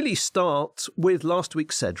really start with last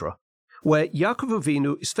week's Sedra, where Yaakov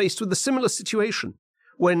Avinu is faced with a similar situation.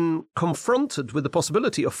 When confronted with the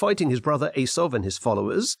possibility of fighting his brother Esav and his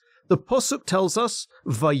followers, the Pasuk tells us,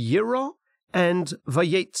 Vayira and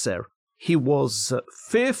Vayetzer. He was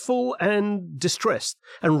fearful and distressed.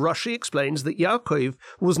 And Rashi explains that Yaakov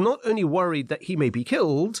was not only worried that he may be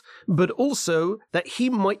killed, but also that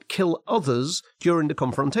he might kill others during the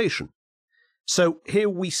confrontation. So here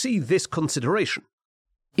we see this consideration.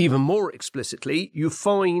 Even more explicitly, you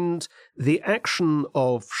find the action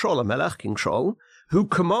of Shaul HaMelech, King Shaul, who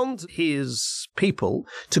command his people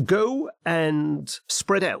to go and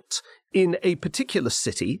spread out in a particular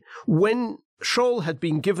city when Shaul had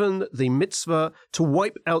been given the mitzvah to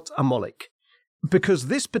wipe out Amalek, because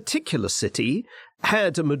this particular city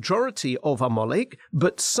had a majority of Amalek,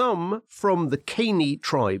 but some from the Canaanite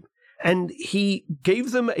tribe. And he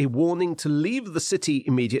gave them a warning to leave the city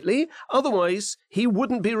immediately, otherwise he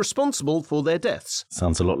wouldn't be responsible for their deaths.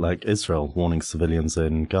 Sounds a lot like Israel warning civilians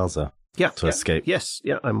in Gaza to escape. Yes,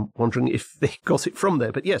 I'm wondering if they got it from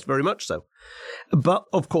there, but yes, very much so. But,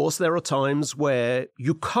 of course, there are times where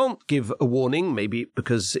you can't give a warning, maybe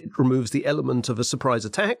because it removes the element of a surprise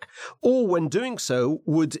attack, or when doing so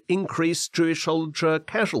would increase Jewish soldier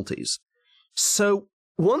casualties. So,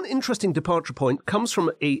 one interesting departure point comes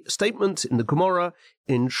from a statement in the Gemara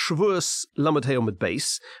in Shavuos Lamed Hayomid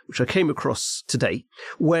Beis, which I came across today,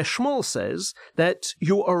 where Yishmael says that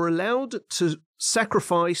you are allowed to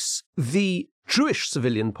sacrifice the Jewish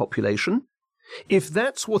civilian population, if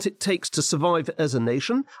that's what it takes to survive as a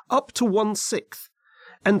nation, up to 1/6.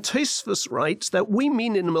 And Tosfos writes that we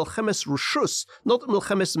mean in Milchemes Rishus, not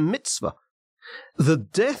Milchemes Mitzvah. The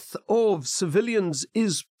death of civilians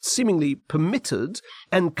is seemingly permitted,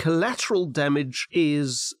 and collateral damage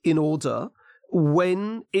is in order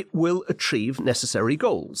when it will achieve necessary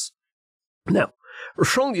goals. Now,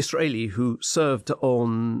 Roshon Yisraeli, who served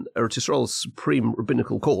on Eretz Yisrael's Supreme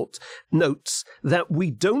Rabbinical Court, notes that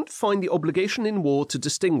we don't find the obligation in war to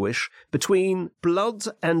distinguish between blood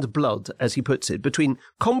and blood, as he puts it, between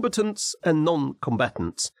combatants and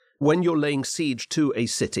non-combatants. When you're laying siege to a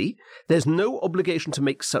city, there's no obligation to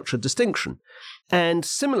make such a distinction. And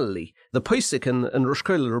similarly, the Posek and Rosh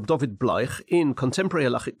Kollel Reb David Bleich in Contemporary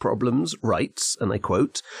Halachic Problems writes, and I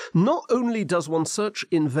quote, "Not only does one search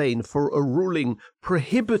in vain for a ruling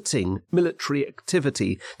prohibiting military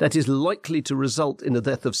activity that is likely to result in the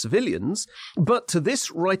death of civilians, but to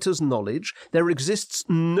this writer's knowledge, there exists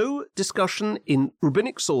no discussion in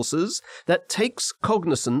rabbinic sources that takes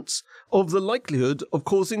cognizance of the likelihood of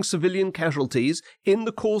causing civilian casualties in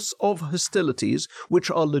the course of hostilities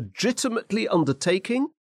which are legitimately undertaking.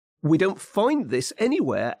 We don't find this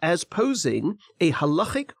anywhere as posing a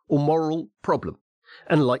halachic or moral problem.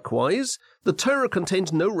 And likewise, the Torah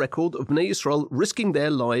contains no record of Bnei Yisrael risking their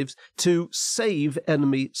lives to save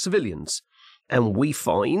enemy civilians. And we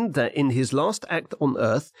find that in his last act on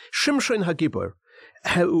earth, Shimshon HaGibor,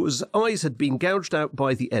 whose eyes had been gouged out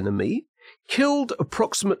by the enemy, killed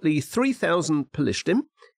approximately 3,000 Pelishtim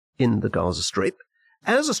in the Gaza Strip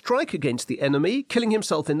as a strike against the enemy, killing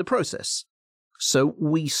himself in the process. So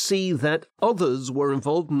we see that others were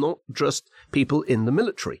involved, not just people in the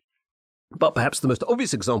military. But perhaps the most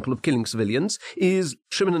obvious example of killing civilians is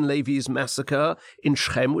Shimon and Levi's massacre in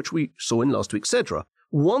Shechem, which we saw in last week's Sedra.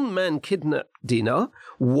 One man kidnapped Dinah.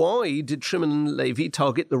 Why did Shimon and Levi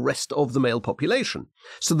target the rest of the male population?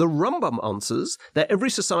 So the Rambam answers that every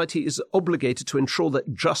society is obligated to ensure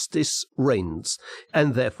that justice reigns,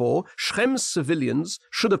 and therefore Shechem's civilians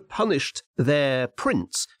should have punished their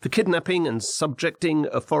prince for kidnapping and subjecting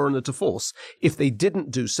a foreigner to force. If they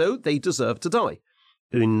didn't do so, they deserve to die,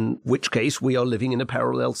 in which case we are living in a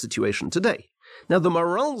parallel situation today. Now, the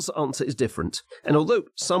Maharal's answer is different, and although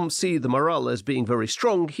some see the Maharal as being very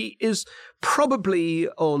strong, he is probably,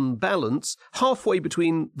 on balance, halfway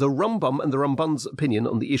between the Rambam and the Ramban's opinion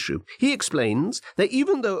on the issue. He explains that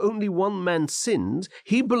even though only one man sinned,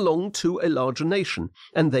 he belonged to a larger nation,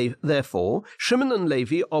 and therefore, Shimon and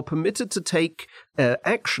Levi are permitted to take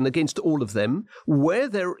action against all of them where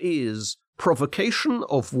there is provocation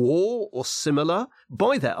of war or similar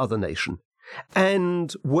by that other nation.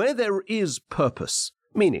 And where there is purpose,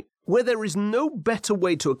 meaning where there is no better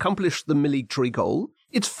way to accomplish the military goal,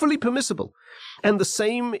 it's fully permissible. And the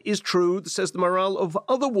same is true, says the Maharal, of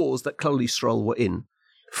other wars that Klal Yisrael were in.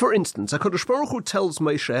 For instance, HaKadosh Baruch Hu tells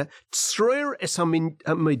Moshe, "Tzroir es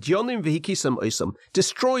ha-Midyanim v'hikisam oisam,"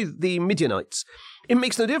 destroy the Midianites. It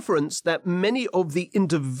makes no difference that many of the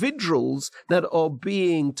individuals that are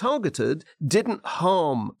being targeted didn't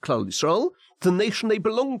harm Klal Yisrael. The nation they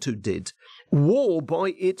belonged to did. War,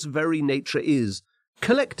 by its very nature, is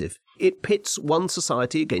collective. It pits one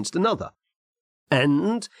society against another.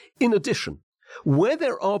 And in addition, where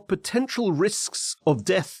there are potential risks of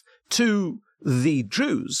death to the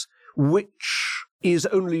Jews, which is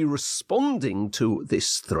only responding to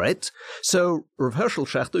this threat. So Rav Herschel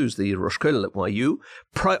Schachter, who's the Rosh Kollel at YU,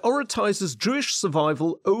 prioritizes Jewish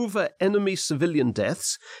survival over enemy civilian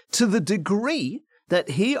deaths to the degree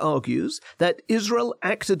that he argues that Israel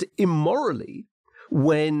acted immorally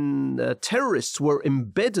when terrorists were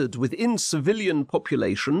embedded within civilian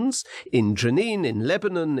populations in Jenin, in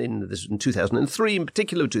Lebanon, in 2003, in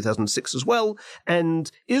particular 2006 as well, and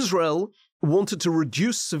Israel wanted to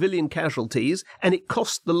reduce civilian casualties, and it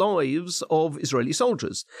cost the lives of Israeli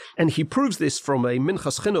soldiers. And he proves this from a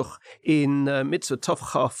Minchas Chinuch in Mitzvah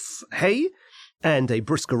Tov Chaf Hey and a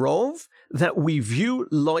Brisker Rov, that we view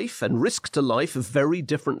life and risk to life very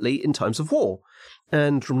differently in times of war.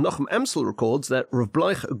 And from Nachum Amsel records that Rav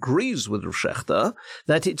Bleich agrees with Rav Shechter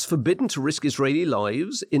that it's forbidden to risk Israeli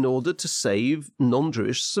lives in order to save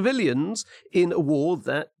non-Jewish civilians in a war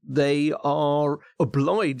that they are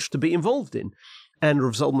obliged to be involved in. And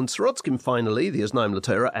Rav Zalman Sorotzkin, finally, the Oznaim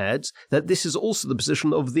LaTorah, adds that this is also the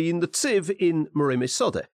position of the Netziv in Moreh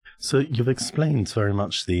Mesodeh. So you've explained very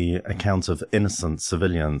much the account of innocent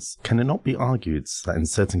civilians. Can it not be argued that in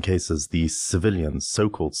certain cases the civilians,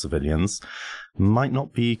 so-called civilians, might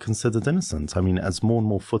not be considered innocent? I mean, as more and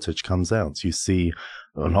more footage comes out, you see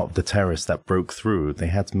a lot of the terrorists that broke through, they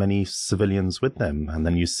had many civilians with them. And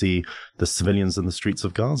then you see the civilians in the streets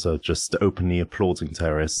of Gaza just openly applauding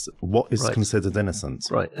terrorists. What is considered innocent?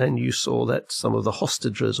 Right. And you saw that some of the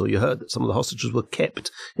hostages, or you heard that some of the hostages were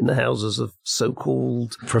kept in the houses of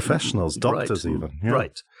so-called professionals, doctors even. Yeah.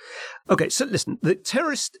 Right. Okay, so listen, the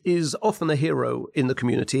terrorist is often a hero in the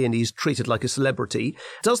community and he's treated like a celebrity.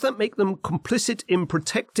 Does that make them complicit in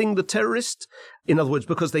protecting the terrorist? In other words,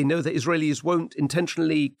 because they know that Israelis won't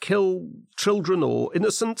intentionally kill children or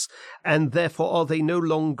innocents, and therefore are they no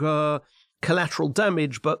longer collateral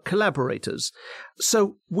damage, but collaborators?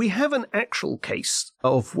 So we have an actual case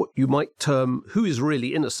of what you might term who is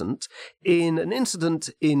really innocent in an incident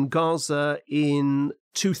in Gaza in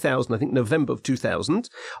 2000, I think November of 2000.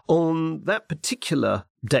 On that particular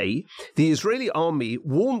day, the Israeli army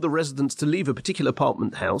warned the residents to leave a particular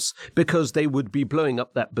apartment house because they would be blowing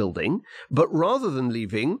up that building. But rather than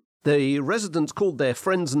leaving, the residents called their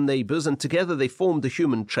friends and neighbors, and together they formed a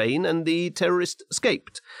human chain, and the terrorist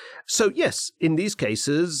escaped. So yes, in these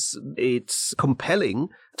cases, it's compelling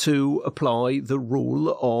to apply the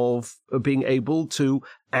rule of being able to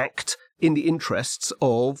act in the interests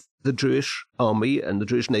of the Jewish army and the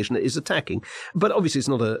Jewish nation that is attacking. But obviously it's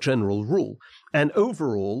not a general rule. And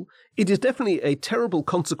overall, it is definitely a terrible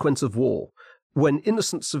consequence of war when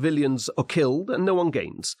innocent civilians are killed and no one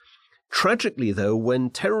gains. Tragically, though,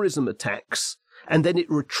 when terrorism attacks and then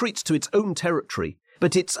it retreats to its own territory,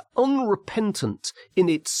 but it's unrepentant in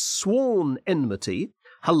its sworn enmity,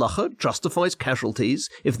 Halacha justifies casualties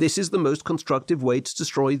if this is the most constructive way to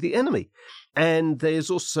destroy the enemy. And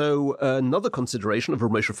there's also another consideration of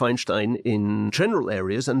Rav Moshe Feinstein in general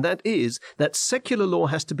areas, and that is that secular law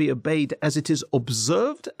has to be obeyed as it is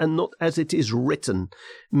observed and not as it is written,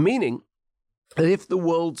 meaning that if the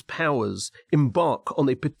world's powers embark on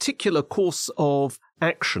a particular course of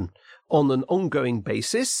action on an ongoing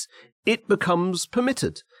basis, it becomes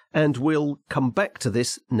permitted. And we'll come back to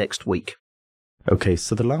this next week. Okay,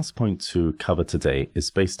 so the last point to cover today is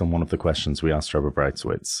based on one of the questions we asked Rabbi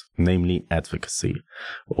Breitowitz, namely advocacy,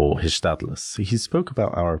 or hishtadlus. He spoke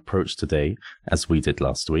about our approach today, as we did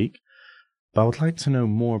last week, but I would like to know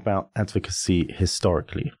more about advocacy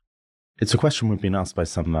historically. It's a question we've been asked by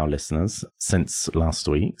some of our listeners since last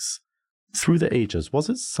week's. Through the ages, was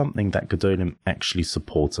it something that Gedolim actually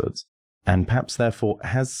supported? And perhaps, therefore,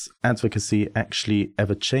 has advocacy actually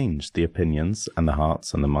ever changed the opinions and the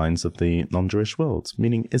hearts and the minds of the non-Jewish world?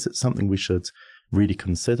 Meaning, is it something we should really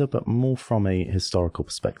consider, but more from a historical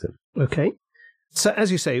perspective? Okay. So,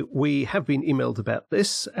 as you say, we have been emailed about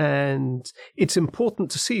this, and it's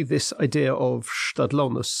important to see this idea of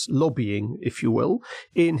shtadlonus, lobbying, if you will,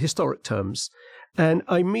 in historic terms. And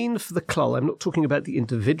I mean for the klal, I'm not talking about the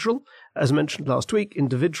individual. As mentioned last week,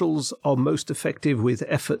 individuals are most effective with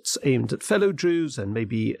efforts aimed at fellow Jews and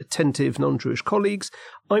maybe attentive non-Jewish colleagues.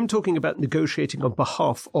 I'm talking about negotiating on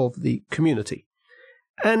behalf of the community.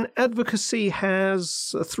 And advocacy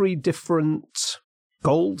has three different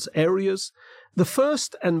goals, areas. The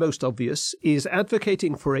first and most obvious is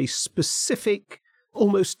advocating for a specific,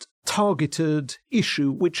 almost targeted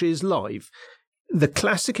issue which is live. The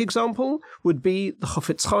classic example would be the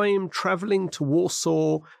Chafetz Chaim traveling to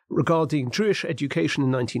Warsaw regarding Jewish education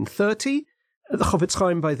in 1930, The Chafetz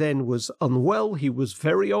Chaim by then was unwell, he was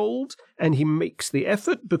very old, and he makes the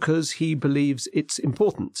effort because he believes it's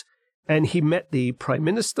important. And he met the Prime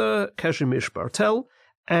Minister, Kazimierz Bartel,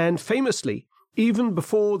 and famously, even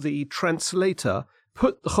before the translator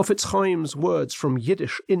put the Chafetz Chaim's words from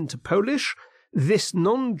Yiddish into Polish, this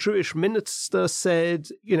non-Jewish minister said,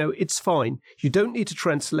 it's fine. You don't need to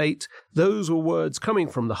translate. Those were words coming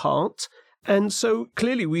from the heart. And so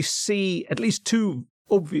clearly we see at least two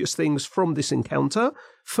obvious things from this encounter.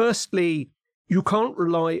 Firstly, you can't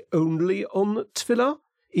rely only on tefillah,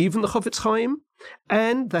 even the Chafetz Chaim,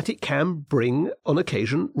 and that it can bring, on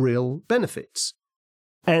occasion, real benefits.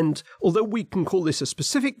 And although we can call this a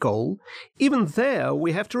specific goal, even there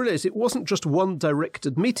we have to realize it wasn't just one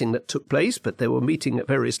directed meeting that took place, but they were meeting at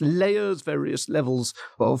various layers, various levels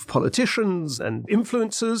of politicians and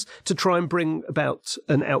influencers to try and bring about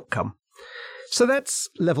an outcome. So that's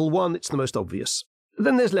level one, it's the most obvious.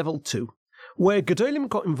 Then there's level two, where Gedolim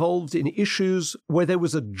got involved in issues where there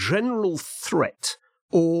was a general threat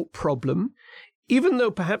or problem, even though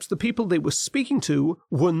perhaps the people they were speaking to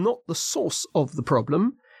were not the source of the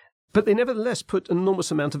problem, but they nevertheless put an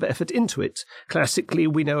enormous amount of effort into it. Classically,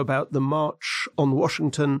 we know about the march on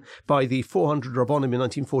Washington by the 400 Rabbonim in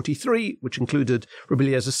 1943, which included Rabbi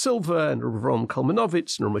Eliezer Silver and Rabbi Ron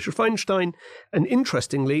Kalmanovitz and Rabbi Moshe Feinstein, and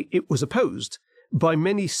interestingly, it was opposed by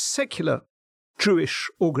many secular Jewish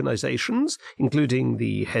organizations, including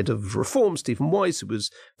the head of Reform, Stephen Weiss, who was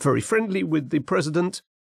very friendly with the president,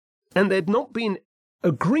 and there'd not been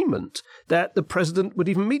agreement that the president would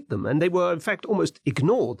even meet them, and they were, in fact, almost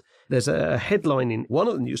ignored. There's a headline in one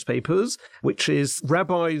of the newspapers, which is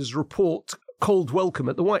Rabbis report cold welcome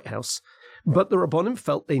at the White House. But the Rabbonim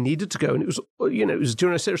felt they needed to go, and it was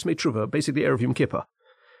during Aseret Meitruva, basically Erev Yom Kippur.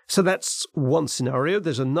 So that's one scenario.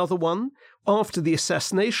 There's another one. After the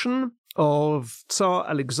assassination of Tsar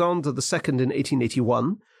Alexander II in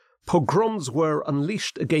 1881, pogroms were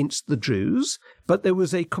unleashed against the Jews, but there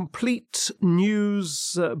was a complete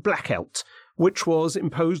news blackout, which was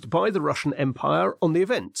imposed by the Russian Empire on the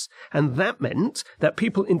events. And that meant that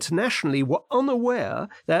people internationally were unaware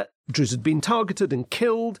that Jews had been targeted and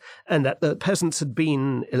killed, and that the peasants had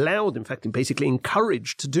been allowed, in fact, basically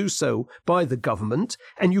encouraged to do so by the government,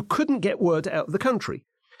 and you couldn't get word out of the country.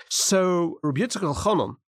 So Rabbi Yitzchok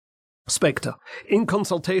Elchanan, Spector, in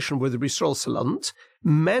consultation with the Yisrael Salant,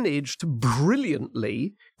 managed to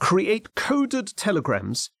brilliantly create coded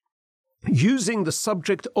telegrams using the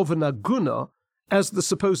subject of an aguna as the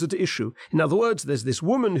supposed issue. In other words, there's this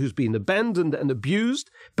woman who's been abandoned and abused,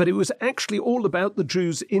 but it was actually all about the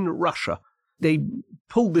Jews in Russia. They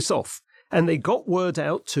pulled this off, and they got word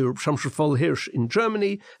out to Shamshul Hirsch in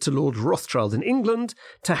Germany, to Lord Rothschild in England,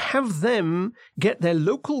 to have them get their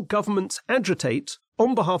local governments agitate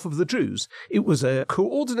on behalf of the Jews. It was a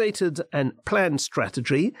coordinated and planned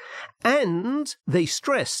strategy, and they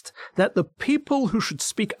stressed that the people who should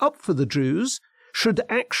speak up for the Jews should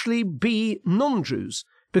actually be non-Jews,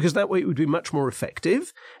 because that way it would be much more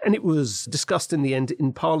effective. And it was discussed in the end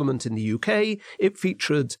in Parliament in the UK. It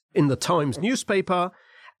featured in the Times newspaper.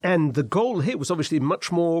 And the goal here was obviously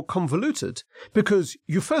much more convoluted, because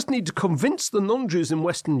you first need to convince the non-Jews in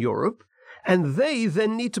Western Europe, and they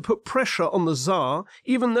then need to put pressure on the Tsar,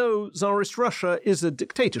 even though Tsarist Russia is a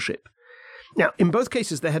dictatorship. Now, in both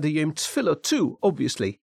cases, they had a Yom Tefillah too,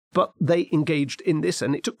 obviously, but they engaged in this,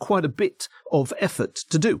 and it took quite a bit of effort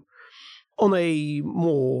to do. On a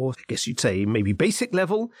more, I guess you'd say, maybe basic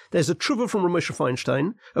level, there's a tshuva from Rav Moshe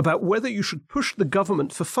Feinstein about whether you should push the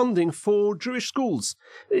government for funding for Jewish schools.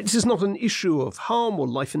 It is not an issue of harm or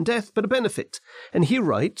life and death, but a benefit. And he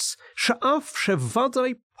writes, Sha'af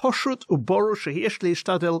shevadai poshut uboru sheyesh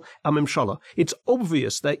leishtadel amemshala. It's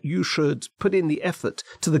obvious that you should put in the effort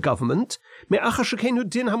to the government, because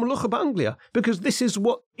this is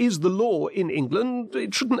what is the law in England.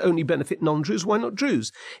 It shouldn't only benefit non-Jews. Why not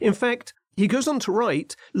Jews? In fact, he goes on to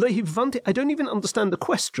write, I don't even understand the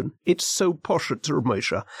question. It's so poshut to Rav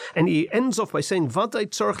Moshe. And he ends off by saying, Vadai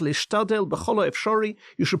tzorach leishtadel b'cholo efshari.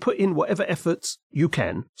 You should put in whatever efforts you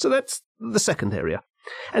can. So that's the second area.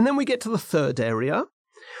 And then we get to the third area,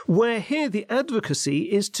 where here the advocacy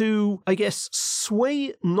is to, I guess,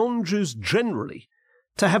 sway non-Jews generally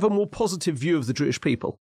to have a more positive view of the Jewish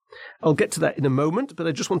people. I'll get to that in a moment, but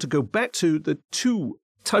I just want to go back to the two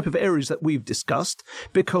type of areas that we've discussed,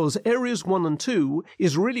 because areas 1 and 2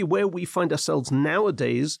 is really where we find ourselves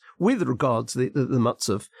nowadays with regards to the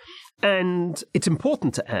matzav. And it's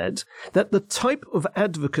important to add that the type of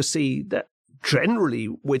advocacy that generally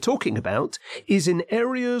we're talking about is in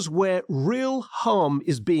areas where real harm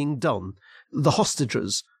is being done. The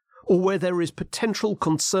hostages, or where there is potential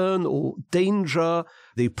concern or danger,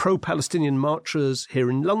 the pro-Palestinian marchers here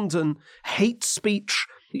in London, hate speech,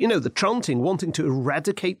 the chanting wanting to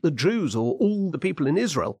eradicate the Jews or all the people in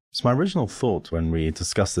Israel. So my original thought when we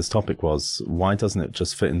discussed this topic was, why doesn't it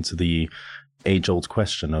just fit into the age-old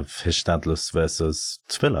question of Hishtadlus versus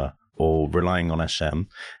Tefillah, or relying on Hashem?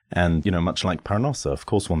 And, much like Parnasa, of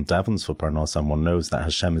course, one davens for Parnasa and one knows that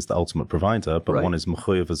Hashem is the ultimate provider, but one is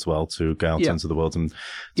mechuyev as well to go out into the world and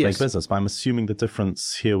to make business. But I'm assuming the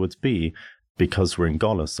difference here would be, because we're in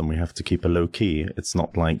Golus and we have to keep a low key, it's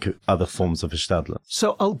not like other forms of Hishtadlus.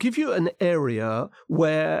 So I'll give you an area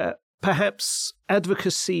where perhaps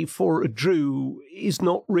advocacy for a Jew is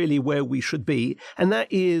not really where we should be, and that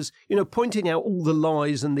is, pointing out all the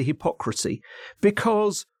lies and the hypocrisy,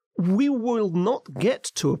 because we will not get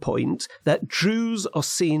to a point that Jews are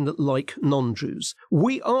seen like non-Jews.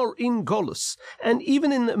 We are in Golus, and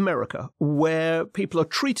even in America, where people are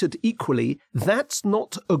treated equally, that's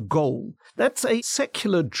not a goal. That's a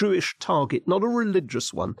secular Jewish target, not a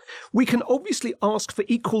religious one. We can obviously ask for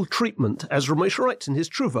equal treatment, as Ramesh writes in his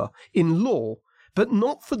Tshuva, in law, but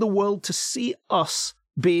not for the world to see us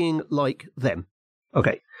being like them.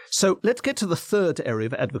 Okay, so let's get to the third area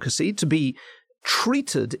of advocacy, to be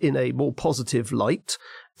treated in a more positive light,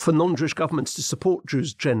 for non-Jewish governments to support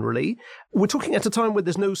Jews generally. We're talking at a time where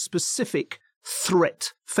there's no specific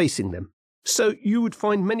threat facing them. So you would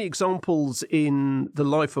find many examples in the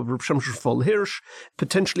life of Reb Shamshon Raphael Hirsch.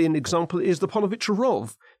 Potentially an example is the Ponovitch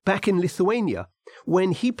Rov back in Lithuania,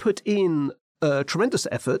 when he put in a tremendous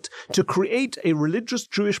effort to create a religious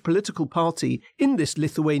Jewish political party in this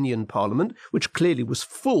Lithuanian parliament, which clearly was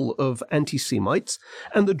full of anti-Semites,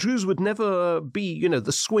 and the Jews would never be,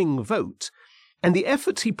 the swing vote. And the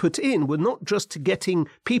efforts he put in were not just to getting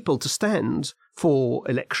people to stand for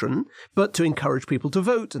election, but to encourage people to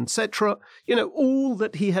vote, etc. All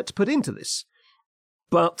that he had to put into this.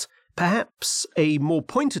 But perhaps a more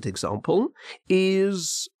pointed example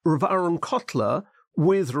is Rav Aaron Kotler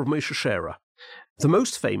with Rav Moshe Sherer. The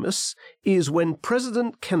most famous is when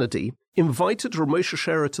President Kennedy invited Rav Moshe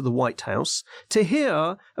Sherer to the White House to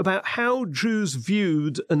hear about how Jews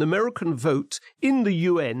viewed an American vote in the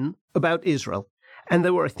UN about Israel. And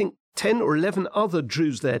there were, I think, 10 or 11 other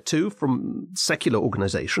Jews there too from secular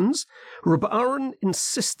organizations. Rav Aaron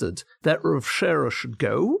insisted that Rav Sherer should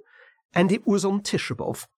go, and it was on Tisha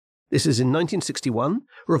B'Av. This is in 1961.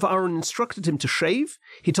 Rav Aaron instructed him to shave.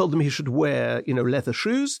 He told him he should wear, leather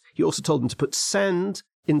shoes. He also told him to put sand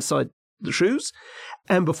inside the shoes.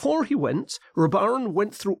 And before he went, Rav Aaron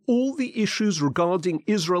went through all the issues regarding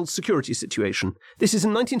Israel's security situation. This is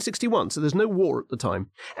in 1961, so there's no war at the time.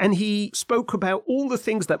 And he spoke about all the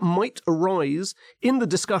things that might arise in the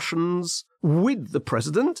discussions with the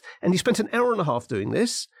president. And he spent an hour and a half doing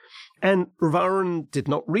this. And Rav Aaron did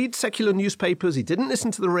not read secular newspapers, he didn't listen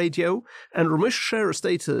to the radio, and Rav Moshe Sherer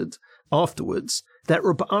stated afterwards that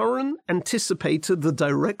Rav Aaron anticipated the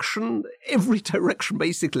direction, every direction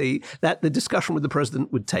basically, that the discussion with the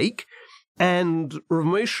president would take. And Rav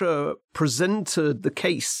Moshe presented the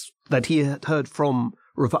case that he had heard from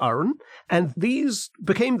Rav Aaron, and these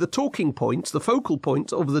became the talking points, the focal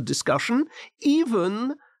points of the discussion,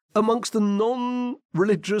 even amongst the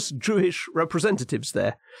non-religious Jewish representatives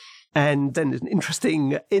there. And then an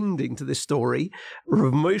interesting ending to this story.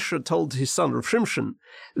 Rav Moshe told his son, Rav Shimshon,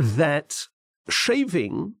 that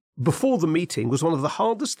shaving before the meeting was one of the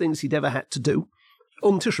hardest things he'd ever had to do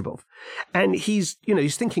on Tisha B'Av. And he's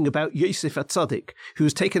thinking about Yosef HaTzadik, who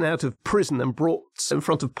was taken out of prison and brought in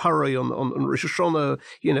front of Paroi on Rosh Hashanah,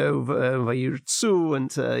 Vayirtzu,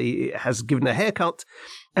 and he has given a haircut.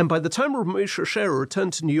 And by the time Rav Moshe Sherer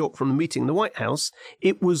returned to New York from the meeting in the White House,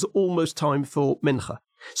 it was almost time for Mincha.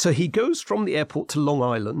 So he goes from the airport to Long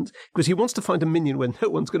Island because he wants to find a minyan where no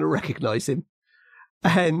one's going to recognize him.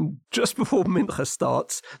 And just before Mincha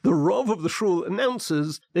starts, the Rav of the shul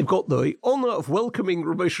announces they've got the honor of welcoming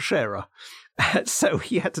Rav Moshe Sherer. So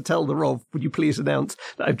he had to tell the Rav, would you please announce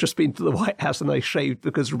that I've just been to the White House and I shaved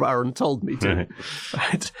because Rav Aaron told me to.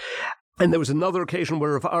 Right? And there was another occasion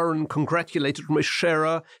where Rav Aaron congratulated Rav Moshe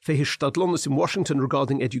Sherer for his shtadlonos in Washington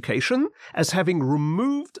regarding education as having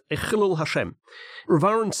removed a chilul Hashem. Rav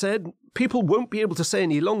Aaron said, people won't be able to say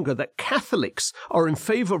any longer that Catholics are in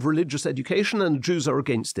favor of religious education and Jews are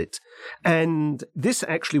against it. And this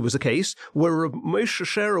actually was a case where Rav Moshe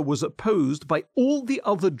Sherer was opposed by all the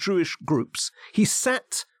other Jewish groups. He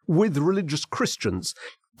sat with religious Christians,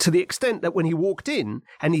 to the extent that when he walked in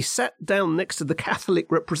and he sat down next to the Catholic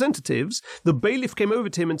representatives, the bailiff came over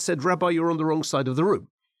to him and said, Rabbi, you're on the wrong side of the room.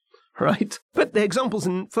 Right? But the examples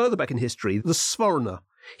further back in history, the Sforna,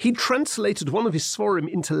 He translated one of his Sforim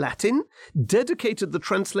into Latin, dedicated the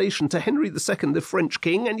translation to Henry II, the French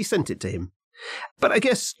king, and he sent it to him. But I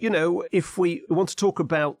guess, if we want to talk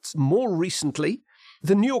about more recently,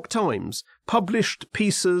 the New York Times published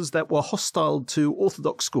pieces that were hostile to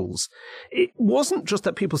Orthodox schools. It wasn't just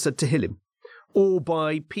that people said Tehillim, or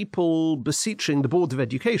by people beseeching the Board of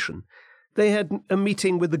Education. They had a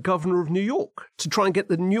meeting with the governor of New York to try and get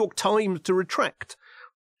the New York Times to retract.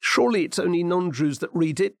 Surely it's only non-Jews that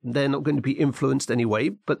read it. They're not going to be influenced anyway,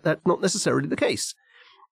 but that's not necessarily the case.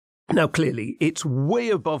 Now, clearly, it's way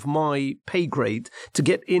above my pay grade to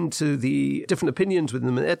get into the different opinions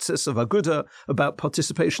within the Menetzes of Aguda about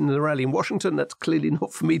participation in the rally in Washington. That's clearly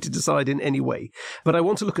not for me to decide in any way. But I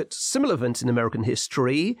want to look at similar events in American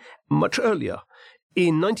history much earlier.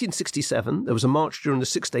 In 1967, there was a march during the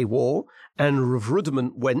Six-Day War, and Rav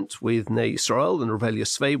Ruderman went with Bnei Yisrael, and Rav Elia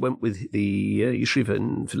Svei went with the yeshiva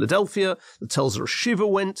in Philadelphia, the Telzer Shiva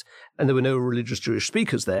went, and there were no religious Jewish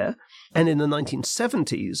speakers there. And in the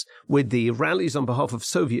 1970s, with the rallies on behalf of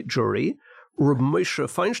Soviet Jewry, Rav Moshe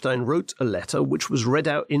Feinstein wrote a letter which was read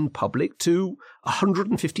out in public to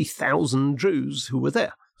 150,000 Jews who were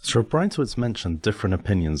there. So Breitowitz mentioned different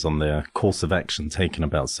opinions on the course of action taken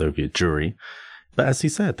about Soviet Jewry. But as he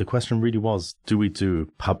said, the question really was, do we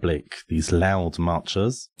do public, these loud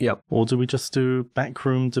marches? Yep. Or do we just do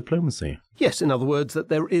backroom diplomacy? Yes, in other words, that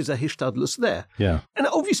there is a hishtadlus there. Yeah. And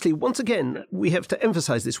obviously, once again, we have to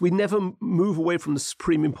emphasize this. We never move away from the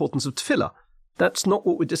supreme importance of tefillah. That's not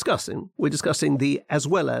what we're discussing. We're discussing the as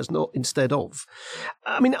well as, not instead of.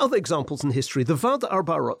 I mean, other examples in history, the Vada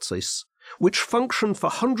Arba Rotzis, which functioned for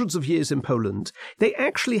hundreds of years in Poland, they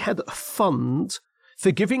actually had a fund for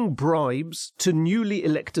giving bribes to newly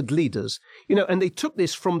elected leaders, and they took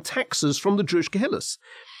this from taxes from the Jewish Kehillas.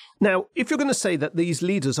 Now, if you're going to say that these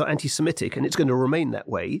leaders are anti-Semitic and it's going to remain that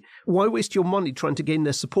way, why waste your money trying to gain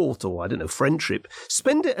their support or, friendship?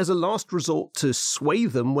 Spend it as a last resort to sway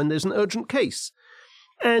them when there's an urgent case.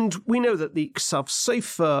 And we know that the Ksav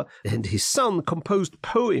Sefer and his son composed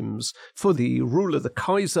poems for the ruler, the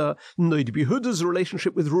Kaiser, Noid Yehuda's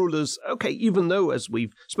relationship with rulers. Okay, even though, as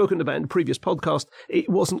we've spoken about in the previous podcast, it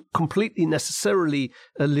wasn't completely necessarily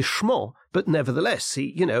a lishma, but nevertheless,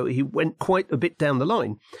 he went quite a bit down the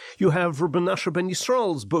line. You have Rabbi Menashe ben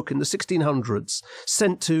Yisrael's book in the 1600s,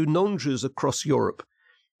 sent to non-Jews across Europe.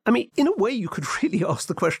 I mean, in a way, you could really ask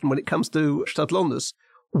the question when it comes to Shtadlonus,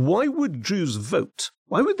 why would Jews vote?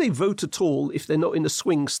 Why would they vote at all if they're not in a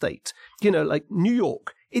swing state? Like New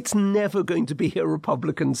York, it's never going to be a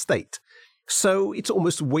Republican state. So it's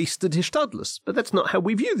almost wasted hishtadlus. But that's not how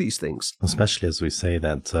we view these things. Especially as we say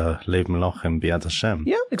that Lev Melochem Biad Hashem.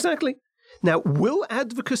 Yeah, exactly. Now, will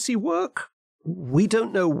advocacy work? We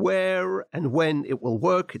don't know where and when it will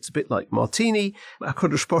work. It's a bit like Martini.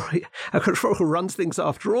 HaKadosh Baruch Hu runs things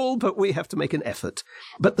after all, but we have to make an effort.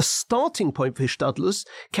 But the starting point for Hishtadlus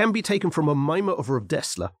can be taken from a maimah of Rav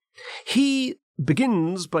Dessler. He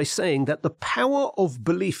begins by saying that the power of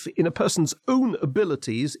belief in a person's own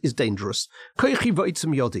abilities is dangerous. Koichi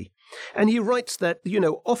v'otzim yodi. And he writes that,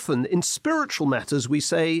 often in spiritual matters we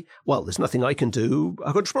say, well, there's nothing I can do,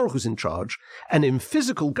 HaKadosh Baruch Hu's in charge. And in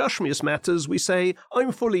physical Gashmias matters we say,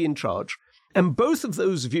 I'm fully in charge. And both of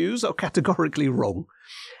those views are categorically wrong.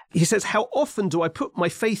 He says, how often do I put my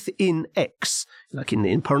faith in X? Like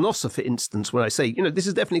in Parnosa, for instance, where I say, this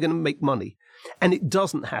is definitely going to make money. And it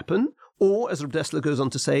doesn't happen. Or, as Rav Dessler goes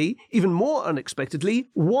on to say, even more unexpectedly,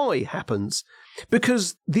 Y happens.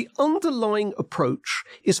 Because the underlying approach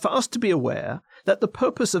is for us to be aware that the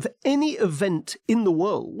purpose of any event in the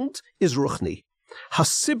world is ruchni.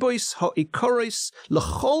 Hasibois ha'ikoris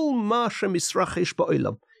l'chol ma shemisrachish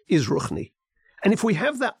ba'olam is ruchni. And if we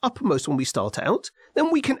have that uppermost when we start out,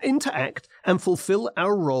 then we can interact and fulfill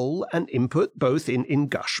our role and input both in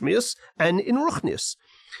Gashmias and in Ruchnius.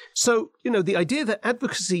 So, the idea that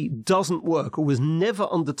advocacy doesn't work or was never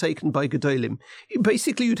undertaken by Gedolim,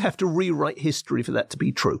 basically you'd have to rewrite history for that to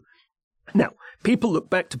be true. Now, people look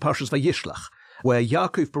back to Parshas Vayishlach, where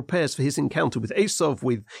Yaakov prepares for his encounter with Esav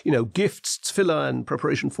with, gifts, tefillah, and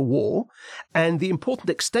preparation for war. And the important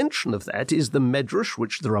extension of that is the Medrash,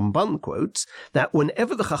 which the Ramban quotes, that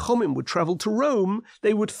whenever the Chachomim would travel to Rome,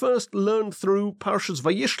 they would first learn through Parshas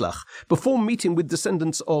Vayishlach before meeting with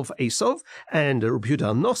descendants of Esav and Rabbi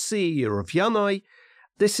Yehuda Nossi, Rav Yanai.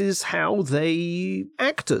 This is how they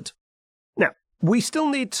acted. Now, we still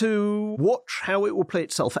need to watch how it will play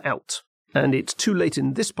itself out. And it's too late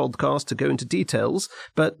in this podcast to go into details,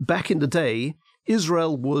 but back in the day,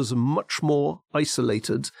 Israel was much more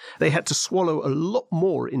isolated. They had to swallow a lot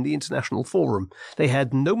more in the international forum. They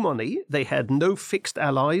had no money. They had no fixed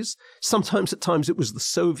allies. Sometimes at times it was the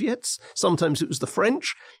Soviets. Sometimes it was the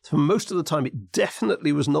French. For most of the time, it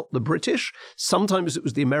definitely was not the British. Sometimes it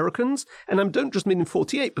was the Americans. And I don't just mean in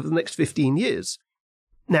 48, but for the next 15 years.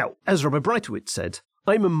 Now, as Rabbi Breitowitz said,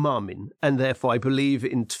 I'm a Marmin, and therefore I believe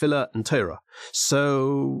in Tefillah and Torah.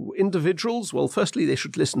 So individuals, well, firstly, they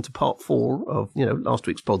should listen to part 4 of, last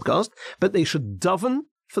week's podcast, but they should daven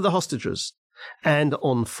for the hostages. And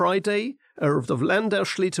on Friday, Rav Dov Landau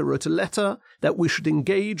Shlita wrote a letter that we should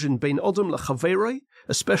engage in Bein Odom L'Chaverei,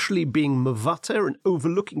 especially being mevater and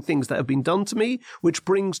overlooking things that have been done to me, which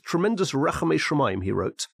brings tremendous rachamei shamayim, he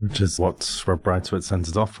wrote. Which is what Rob Breitowitz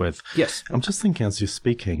ended off with. Yes. I'm just thinking as you're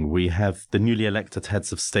speaking, we have the newly elected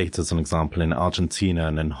heads of state, as an example, in Argentina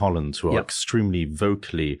and in Holland, who are extremely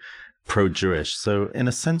vocally pro-Jewish. So in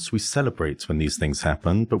a sense, we celebrate when these things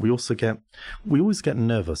happen, but we always get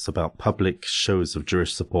nervous about public shows of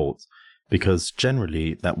Jewish support, because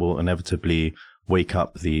generally that will inevitably wake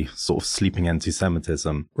up the sort of sleeping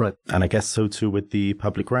anti-Semitism. Right. And I guess so too with the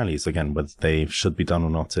public rallies. Again, whether they should be done or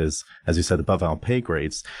not is, as you said, above our pay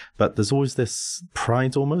grades. But there's always this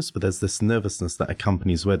pride almost, but there's this nervousness that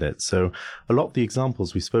accompanies with it. So a lot of the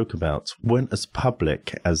examples we spoke about weren't as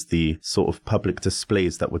public as the sort of public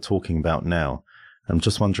displays that we're talking about now. I'm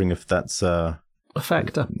just wondering if that's a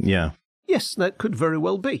factor. Yeah. Yes, that could very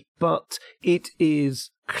well be. But it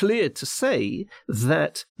is clear to say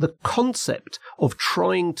that the concept of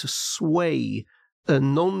trying to sway a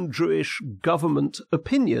non-Jewish government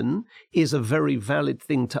opinion is a very valid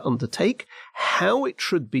thing to undertake. How it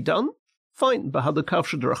should be done, fine. Bahadakav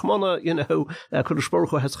Shadrachmana, Kodesh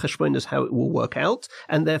Baruch Hu has cheshbonos how it will work out.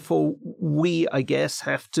 And therefore, we, I guess,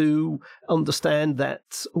 have to understand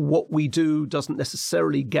that what we do doesn't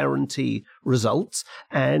necessarily guarantee results.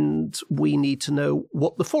 And we need to know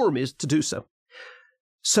what the forum is to do so.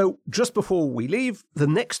 So just before we leave, the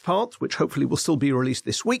next part, which hopefully will still be released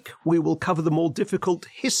this week, we will cover the more difficult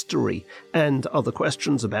history and other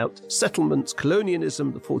questions about settlements,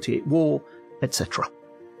 colonialism, the 48 War, etc.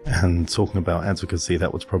 And talking about advocacy,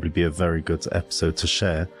 that would probably be a very good episode to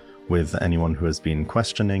share with anyone who has been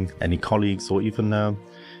questioning, any colleagues, or even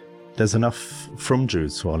there's enough from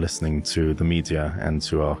Jews who are listening to the media and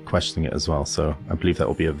who are questioning it as well. So I believe that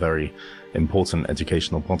will be a very important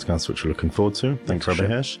educational podcast, which we're looking forward to. Thanks, Rabbi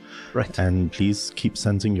Hirsch. Right. And please keep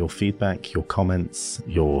sending your feedback, your comments,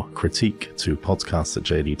 your critique to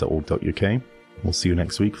podcast@jd.org.uk. We'll see you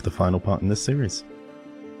next week for the final part in this series.